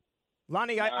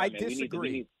Lonnie, I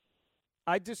disagree.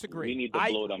 I We disagree. need to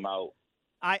blow them out.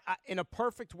 I in a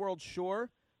perfect world,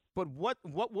 sure, but what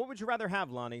would you rather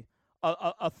have, Lonnie?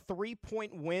 A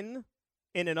 3-point win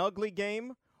in an ugly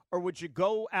game, or would you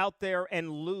go out there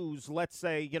and lose, let's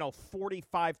say,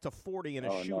 45-40 in a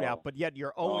shootout, no. but yet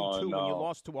you're 0-2 when you no.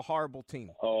 lost to a horrible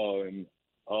team? Oh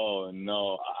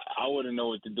no, I wouldn't know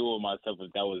what to do with myself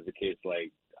if that was the case.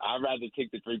 Like, I'd rather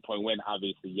take the 3-point win.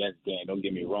 Obviously, yes, Dan, don't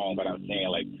get me wrong, but I'm saying,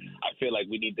 like, I feel like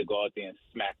we need to go out there and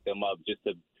smack them up.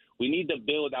 We need to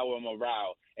build our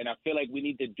morale, and I feel like we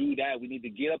need to do that. We need to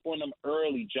get up on them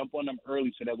early, jump on them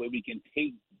early, so that way we can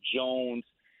take Jones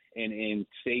and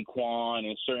Saquon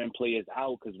and certain players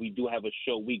out, because we do have a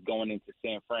short week going into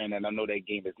San Fran, and I know that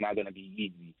game is not going to be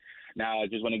easy. Now, I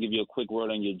just want to give you a quick word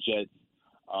on your Jets.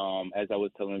 As I was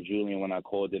telling Julian when I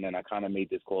called in, and I kind of made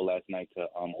this call last night to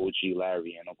OG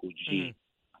Larry and Uncle G.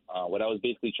 What I was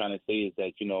basically trying to say is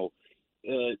that,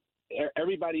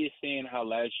 everybody is saying how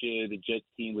last year the Jets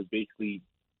team was basically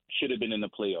should have been in the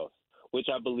playoffs, which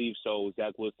I believe so.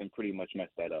 Zach Wilson pretty much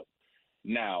messed that up.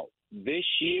 Now, this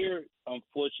year,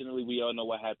 unfortunately, we all know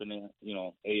what happened in,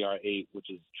 AR8, which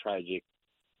is tragic.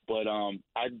 But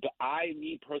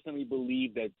I personally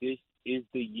believe that this is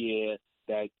the year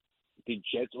that the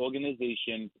Jets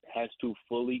organization has to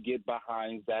fully get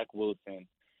behind Zach Wilson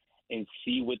and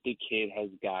see what the kid has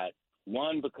got.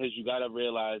 One, because you got to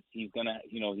realize he's going to,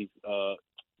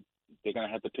 they're going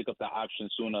to have to pick up the option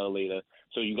sooner or later.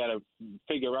 So you got to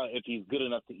figure out if he's good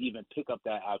enough to even pick up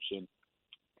that option.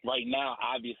 Right now,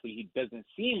 obviously, he doesn't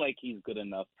seem like he's good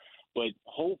enough. But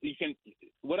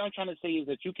what I'm trying to say is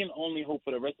that you can only hope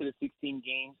for the rest of the 16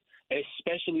 games,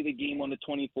 especially the game on the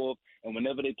 24th, and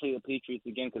whenever they play the Patriots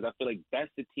again, because I feel like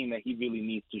that's the team that he really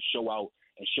needs to show out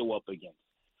and show up against.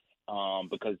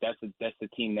 Because that's the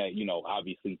team that,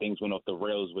 obviously things went off the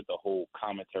rails with the whole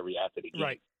commentary after the game.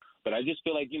 Right. But I just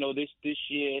feel like, this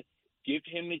year, give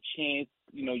him the chance.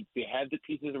 They have the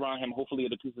pieces around him. Hopefully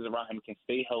the pieces around him can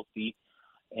stay healthy.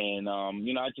 And,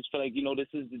 I just feel like,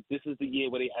 this is the year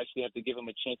where they actually have to give him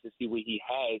a chance to see what he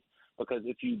has. Because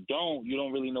if you don't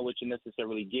really know what you're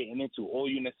necessarily getting into. All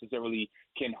you necessarily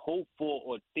can hope for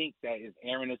or think that if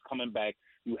Aaron is coming back,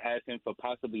 you have him for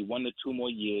possibly 1 to 2 more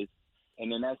years.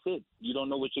 And then that's it. You don't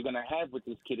know what you're going to have with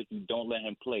this kid if you don't let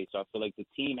him play. So I feel like the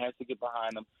team has to get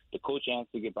behind him. The coach has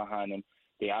to get behind him.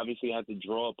 They obviously have to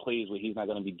draw plays where he's not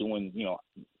going to be doing,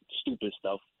 stupid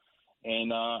stuff.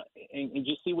 And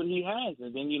just see what he has.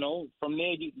 And then, from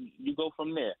there, you go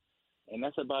from there. And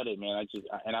that's about it, man.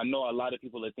 I know a lot of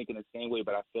people are thinking the same way,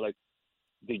 but I feel like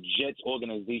the Jets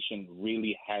organization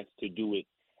really has to do it.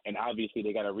 And obviously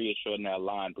they got to reassure in that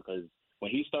line, because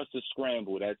when he starts to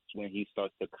scramble, that's when he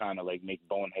starts to kind of like make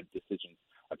bonehead decisions.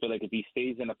 I feel like if he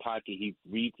stays in the pocket, he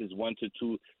reads his 1 to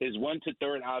 2, his 1 to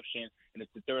 3rd option, and if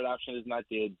the 3rd option is not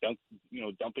there, dump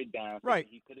it down. Right.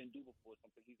 He couldn't do before.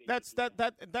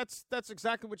 That's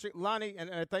exactly what Lonnie, and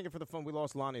I thank you for the phone. We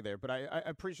lost Lonnie there, but I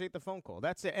appreciate the phone call.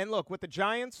 That's it. And look, with the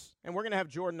Giants, and we're going to have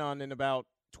Jordan on in about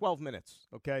 12 minutes,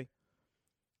 okay?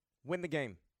 Win the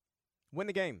game. Win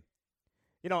the game.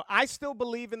 I still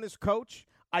believe in this coach.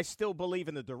 I still believe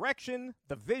in the direction,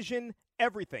 the vision,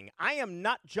 everything. I am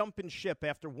not jumping ship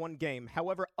after one game,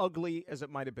 however ugly as it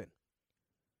might have been.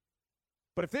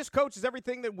 But if this coach is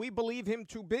everything that we believe him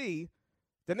to be,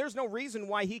 then there's no reason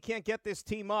why he can't get this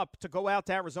team up to go out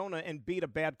to Arizona and beat a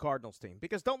bad Cardinals team.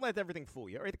 Because don't let everything fool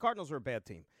you. All right, the Cardinals are a bad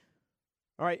team.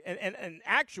 All right, and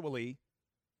actually,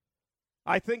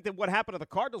 I think that what happened to the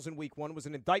Cardinals in Week 1 was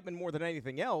an indictment more than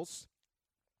anything else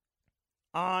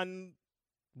on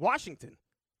Washington.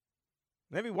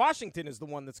 Maybe Washington is the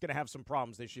one that's going to have some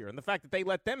problems this year, and the fact that they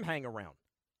let them hang around.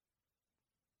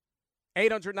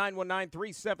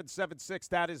 800-919-3776,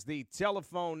 that is the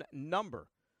telephone number.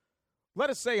 Let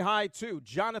us say hi to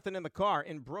Jonathan in the car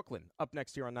in Brooklyn, up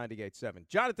next here on 98.7.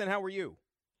 Jonathan, how are you?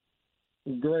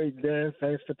 Great, Dan.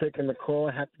 Thanks for taking the call.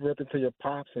 Happy birthday to your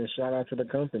pops, and shout out to the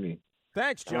company.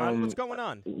 Thanks, John. What's going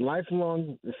on?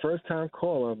 Lifelong, first-time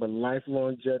caller, but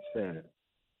lifelong Jets fan.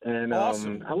 And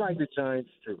awesome. I like the Giants,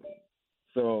 too.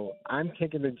 So I'm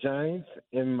taking the Giants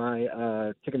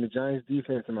taking the Giants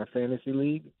defense in my fantasy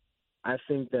league. I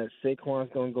think that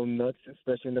Saquon's going to go nuts,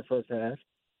 especially in the first half.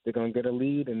 They're going to get a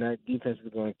lead, and that defense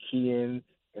is going to key in,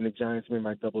 and the Giants win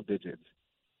by double digits.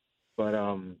 But,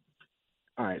 all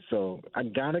right, so I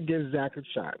got to give Zach a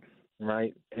shot,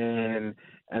 right? And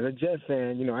as a Jet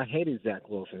fan, you know, I hated Zach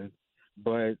Wilson,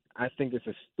 but I think it's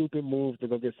a stupid move to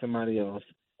go get somebody else.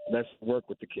 Let's work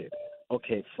with the kid.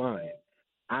 Okay, fine.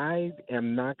 I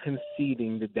am not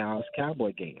conceding the Dallas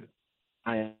Cowboy game.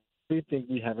 I really think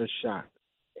we have a shot.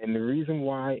 And the reason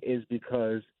why is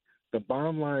because the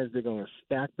bottom line is they're going to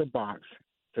stack the box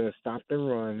to stop the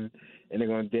run, and they're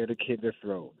going to dare the kid to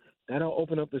throw. That'll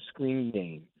open up the screen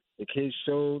game. The kid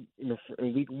showed, you know,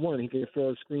 in Week 1 he could throw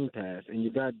a screen pass, and you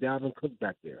got Dalvin Cook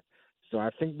back there. So I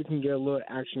think we can get a little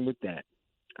action with that.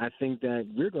 I think that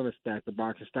we're going to stack the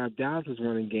box and stop Dallas'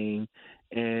 running game.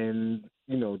 And,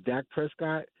 you know, Dak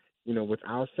Prescott, you know, with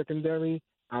our secondary,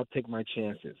 I'll take my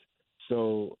chances.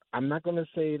 So I'm not going to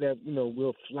say that, you know,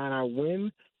 we'll flat out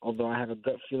win, although I have a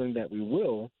gut feeling that we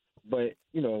will. But,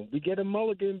 you know, we get a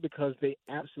mulligan because they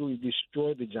absolutely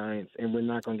destroyed the Giants, and we're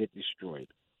not going to get destroyed.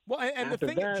 Well, and the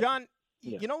thing, John,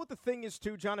 you know what the thing is,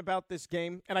 too, John, about this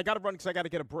game? And I got to run because I got to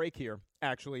get a break here,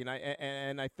 actually,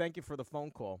 and I thank you for the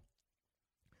phone call.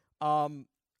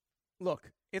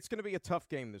 Look, it's going to be a tough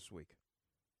game this week.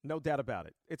 No doubt about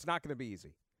it. It's not going to be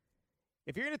easy.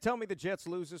 If you're going to tell me the Jets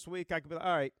lose this week, I could be like,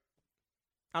 all right,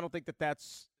 I don't think that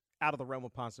that's out of the realm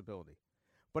of possibility.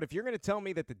 But if you're going to tell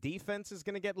me that the defense is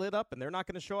going to get lit up and they're not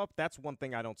going to show up, that's one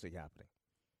thing I don't see happening.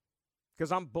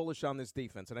 Because I'm bullish on this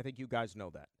defense, and I think you guys know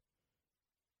that.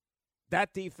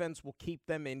 That defense will keep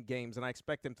them in games, and I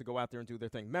expect them to go out there and do their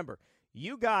thing. Remember,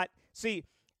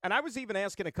 and I was even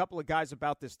asking a couple of guys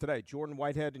about this today, Jordan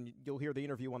Whitehead, and you'll hear the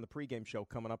interview on the pregame show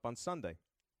coming up on Sunday.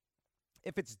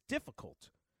 If it's difficult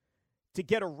to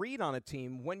get a read on a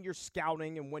team when you're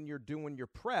scouting and when you're doing your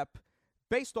prep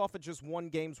based off of just one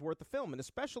game's worth of film, and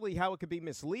especially how it could be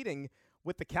misleading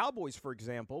with the Cowboys, for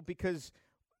example, because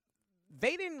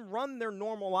they didn't run their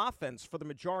normal offense for the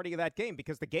majority of that game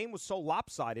because the game was so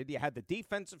lopsided. You had the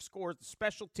defensive scores, the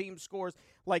special team scores.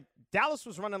 Like, Dallas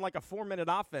was running like a 4-minute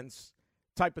offense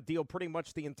type of deal pretty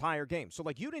much the entire game. So,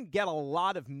 like, you didn't get a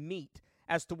lot of meat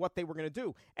as to what they were going to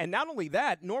do. And not only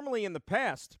that, normally in the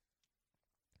past,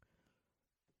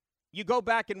 you go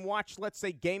back and watch, let's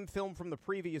say, game film from the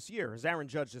previous year, as Aaron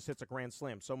Judge just hits a grand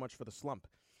slam. So much for the slump.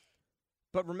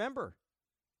 But remember,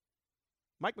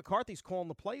 Mike McCarthy's calling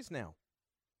the plays now.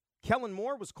 Kellen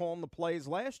Moore was calling the plays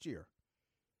last year.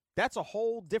 That's a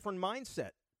whole different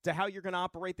mindset to how you're going to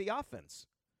operate the offense.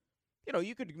 You know,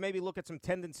 you could maybe look at some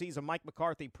tendencies of Mike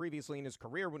McCarthy previously in his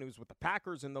career when he was with the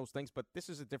Packers and those things, but this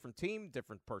is a different team,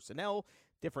 different personnel,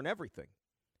 different everything.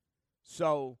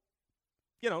 So,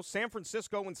 you know, San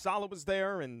Francisco when Saleh was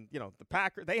there and, you know, the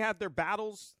Packers, they had their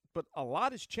battles, but a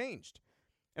lot has changed.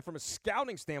 And from a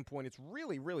scouting standpoint, it's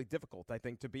really, really difficult, I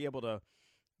think, to be able to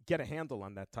get a handle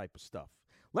on that type of stuff.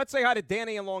 Let's say hi to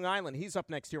Danny in Long Island. He's up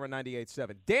next here on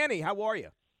 98.7. Danny, how are you?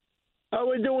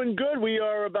 We're doing good. We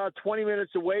are about 20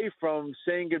 minutes away from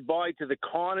saying goodbye to the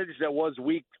carnage that was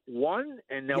Week 1,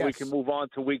 and now we can move on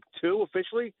to Week 2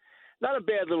 officially. Not a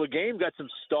bad little game. Got some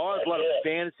stars, a lot of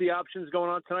fantasy options going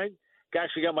on tonight.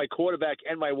 Actually got my quarterback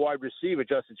and my wide receiver,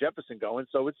 Justin Jefferson, going.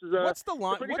 So this is what's the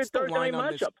line? pretty What's good the Thursday line night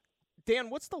on matchup. this? Dan,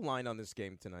 what's the line on this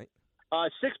game tonight?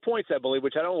 6 points, I believe,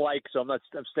 which I don't like, so I'm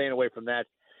staying away from that.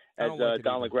 As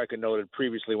Don LaGreca noted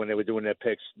previously when they were doing their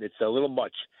picks, it's a little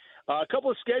much. A couple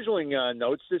of scheduling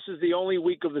notes. This is the only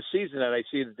week of the season that I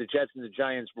see that the Jets and the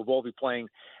Giants will both be playing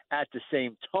at the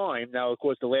same time. Now, of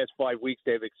course, the last 5 weeks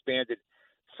they've expanded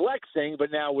flexing,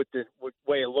 but now with the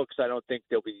way it looks, I don't think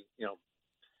they'll be,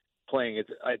 playing,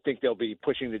 I think they'll be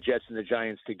pushing the Jets and the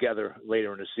Giants together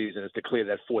later in the season to clear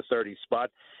that 4:30 spot.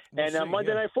 And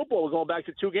Monday Night Football, we're going back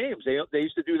to 2 games. They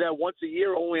used to do that once a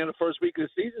year, only on the first week of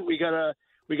the season. We got a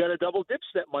double dip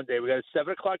set Monday. We got a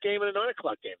 7:00 game and a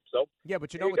 9:00 game. So yeah,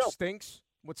 but you know what stinks?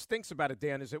 What stinks about it,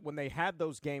 Dan, is that when they had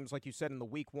those games, like you said, in the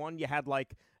week 1, you had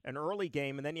like an early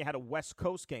game, and then you had a West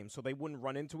Coast game, so they wouldn't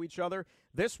run into each other.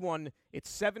 This one, it's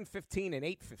 7:15 and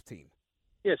 8:15.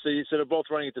 Yeah, so they're both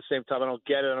running at the same time. I don't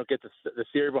get it. I don't get the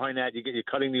theory behind that. You're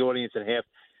cutting the audience in half.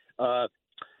 I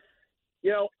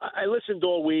listened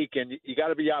all week, and you got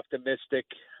to be optimistic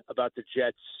about the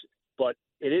Jets, but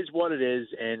it is what it is.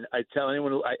 And I tell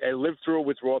anyone, I lived through it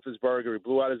with Roethlisberger. He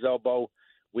blew out his elbow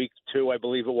week 2, I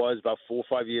believe it was, about 4 or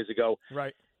 5 years ago.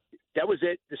 Right. That was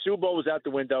it. The Super Bowl was out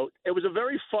the window. It was a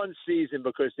very fun season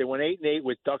because they went 8-8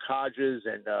 with Duck Hodges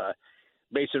and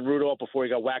Mason Rudolph before he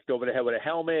got whacked over the head with a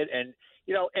helmet, and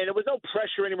there was no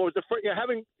pressure anymore. It was the first,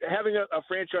 having a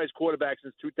franchise quarterback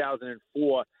since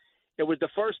 2004. It was the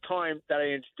first time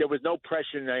that there was no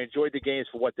pressure, and I enjoyed the games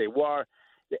for what they were.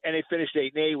 And they finished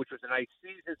 8-8, which was a nice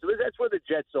season. So that's where the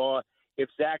Jets are. If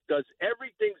Zach does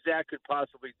everything Zach could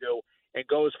possibly do and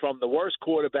goes from the worst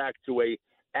quarterback to a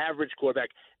average quarterback,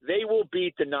 they will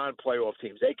beat the non-playoff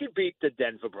teams. They can beat the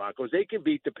Denver Broncos. They can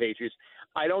beat the Patriots.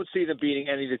 I don't see them beating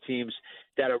any of the teams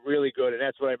that are really good, and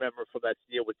that's what I remember from that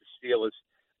deal with the Steelers.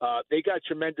 They got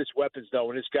tremendous weapons, though,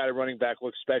 and this guy at running back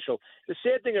looks special. The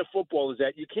sad thing in football is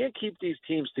that you can't keep these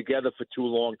teams together for too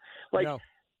long.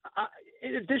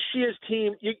 This year's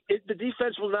team, the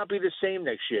defense will not be the same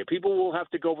next year. People will have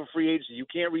to go for free agency. You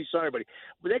can't re-sign anybody.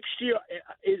 But next year,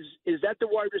 is that the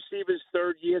wide receiver's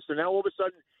 3rd year? So now all of a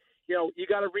sudden, you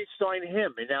got to re-sign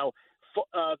him. And now,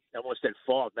 I almost said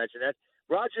Favre, imagine that.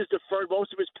 Rodgers deferred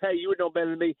most of his pay, you would know better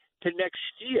than me, to next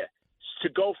year to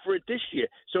go for it this year.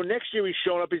 So next year he's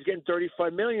showing up, he's getting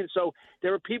 $35 million. So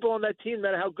there are people on that team, no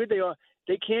matter how good they are,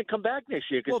 they can't come back next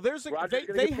year. Well,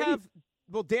 they have.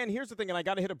 Well, Dan, here's the thing, and I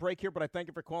got to hit a break here, but I thank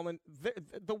you for calling.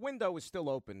 The window is still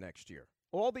open next year.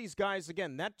 All these guys,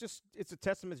 again, it's a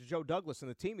testament to Joe Douglas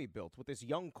and the team he built with this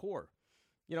young core.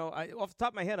 Off the top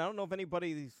of my head, I don't know if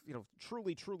anybody's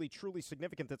truly, truly, truly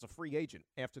significant that's a free agent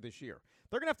after this year.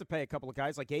 They're going to have to pay a couple of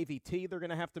guys like AVT. They're going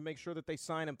to have to make sure that they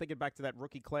sign. I'm thinking back to that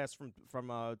rookie class from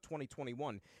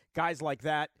 2021. Guys like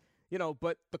that,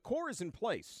 but the core is in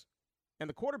place. And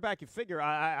the quarterback, you figure,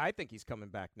 I think he's coming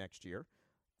back next year,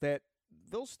 that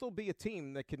they'll still be a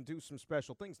team that can do some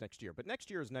special things next year. But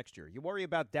next year is next year. You worry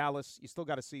about Dallas. You still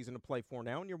got a season to play for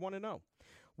now, and you're 1-0.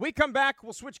 We come back.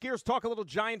 We'll switch gears, talk a little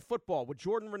Giant football with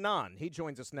Jordan Renan. He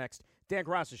joins us next. Dan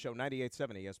Graca Show,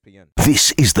 98.7 ESPN.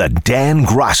 This is the Dan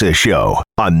Graca Show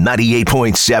on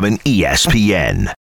 98.7 ESPN.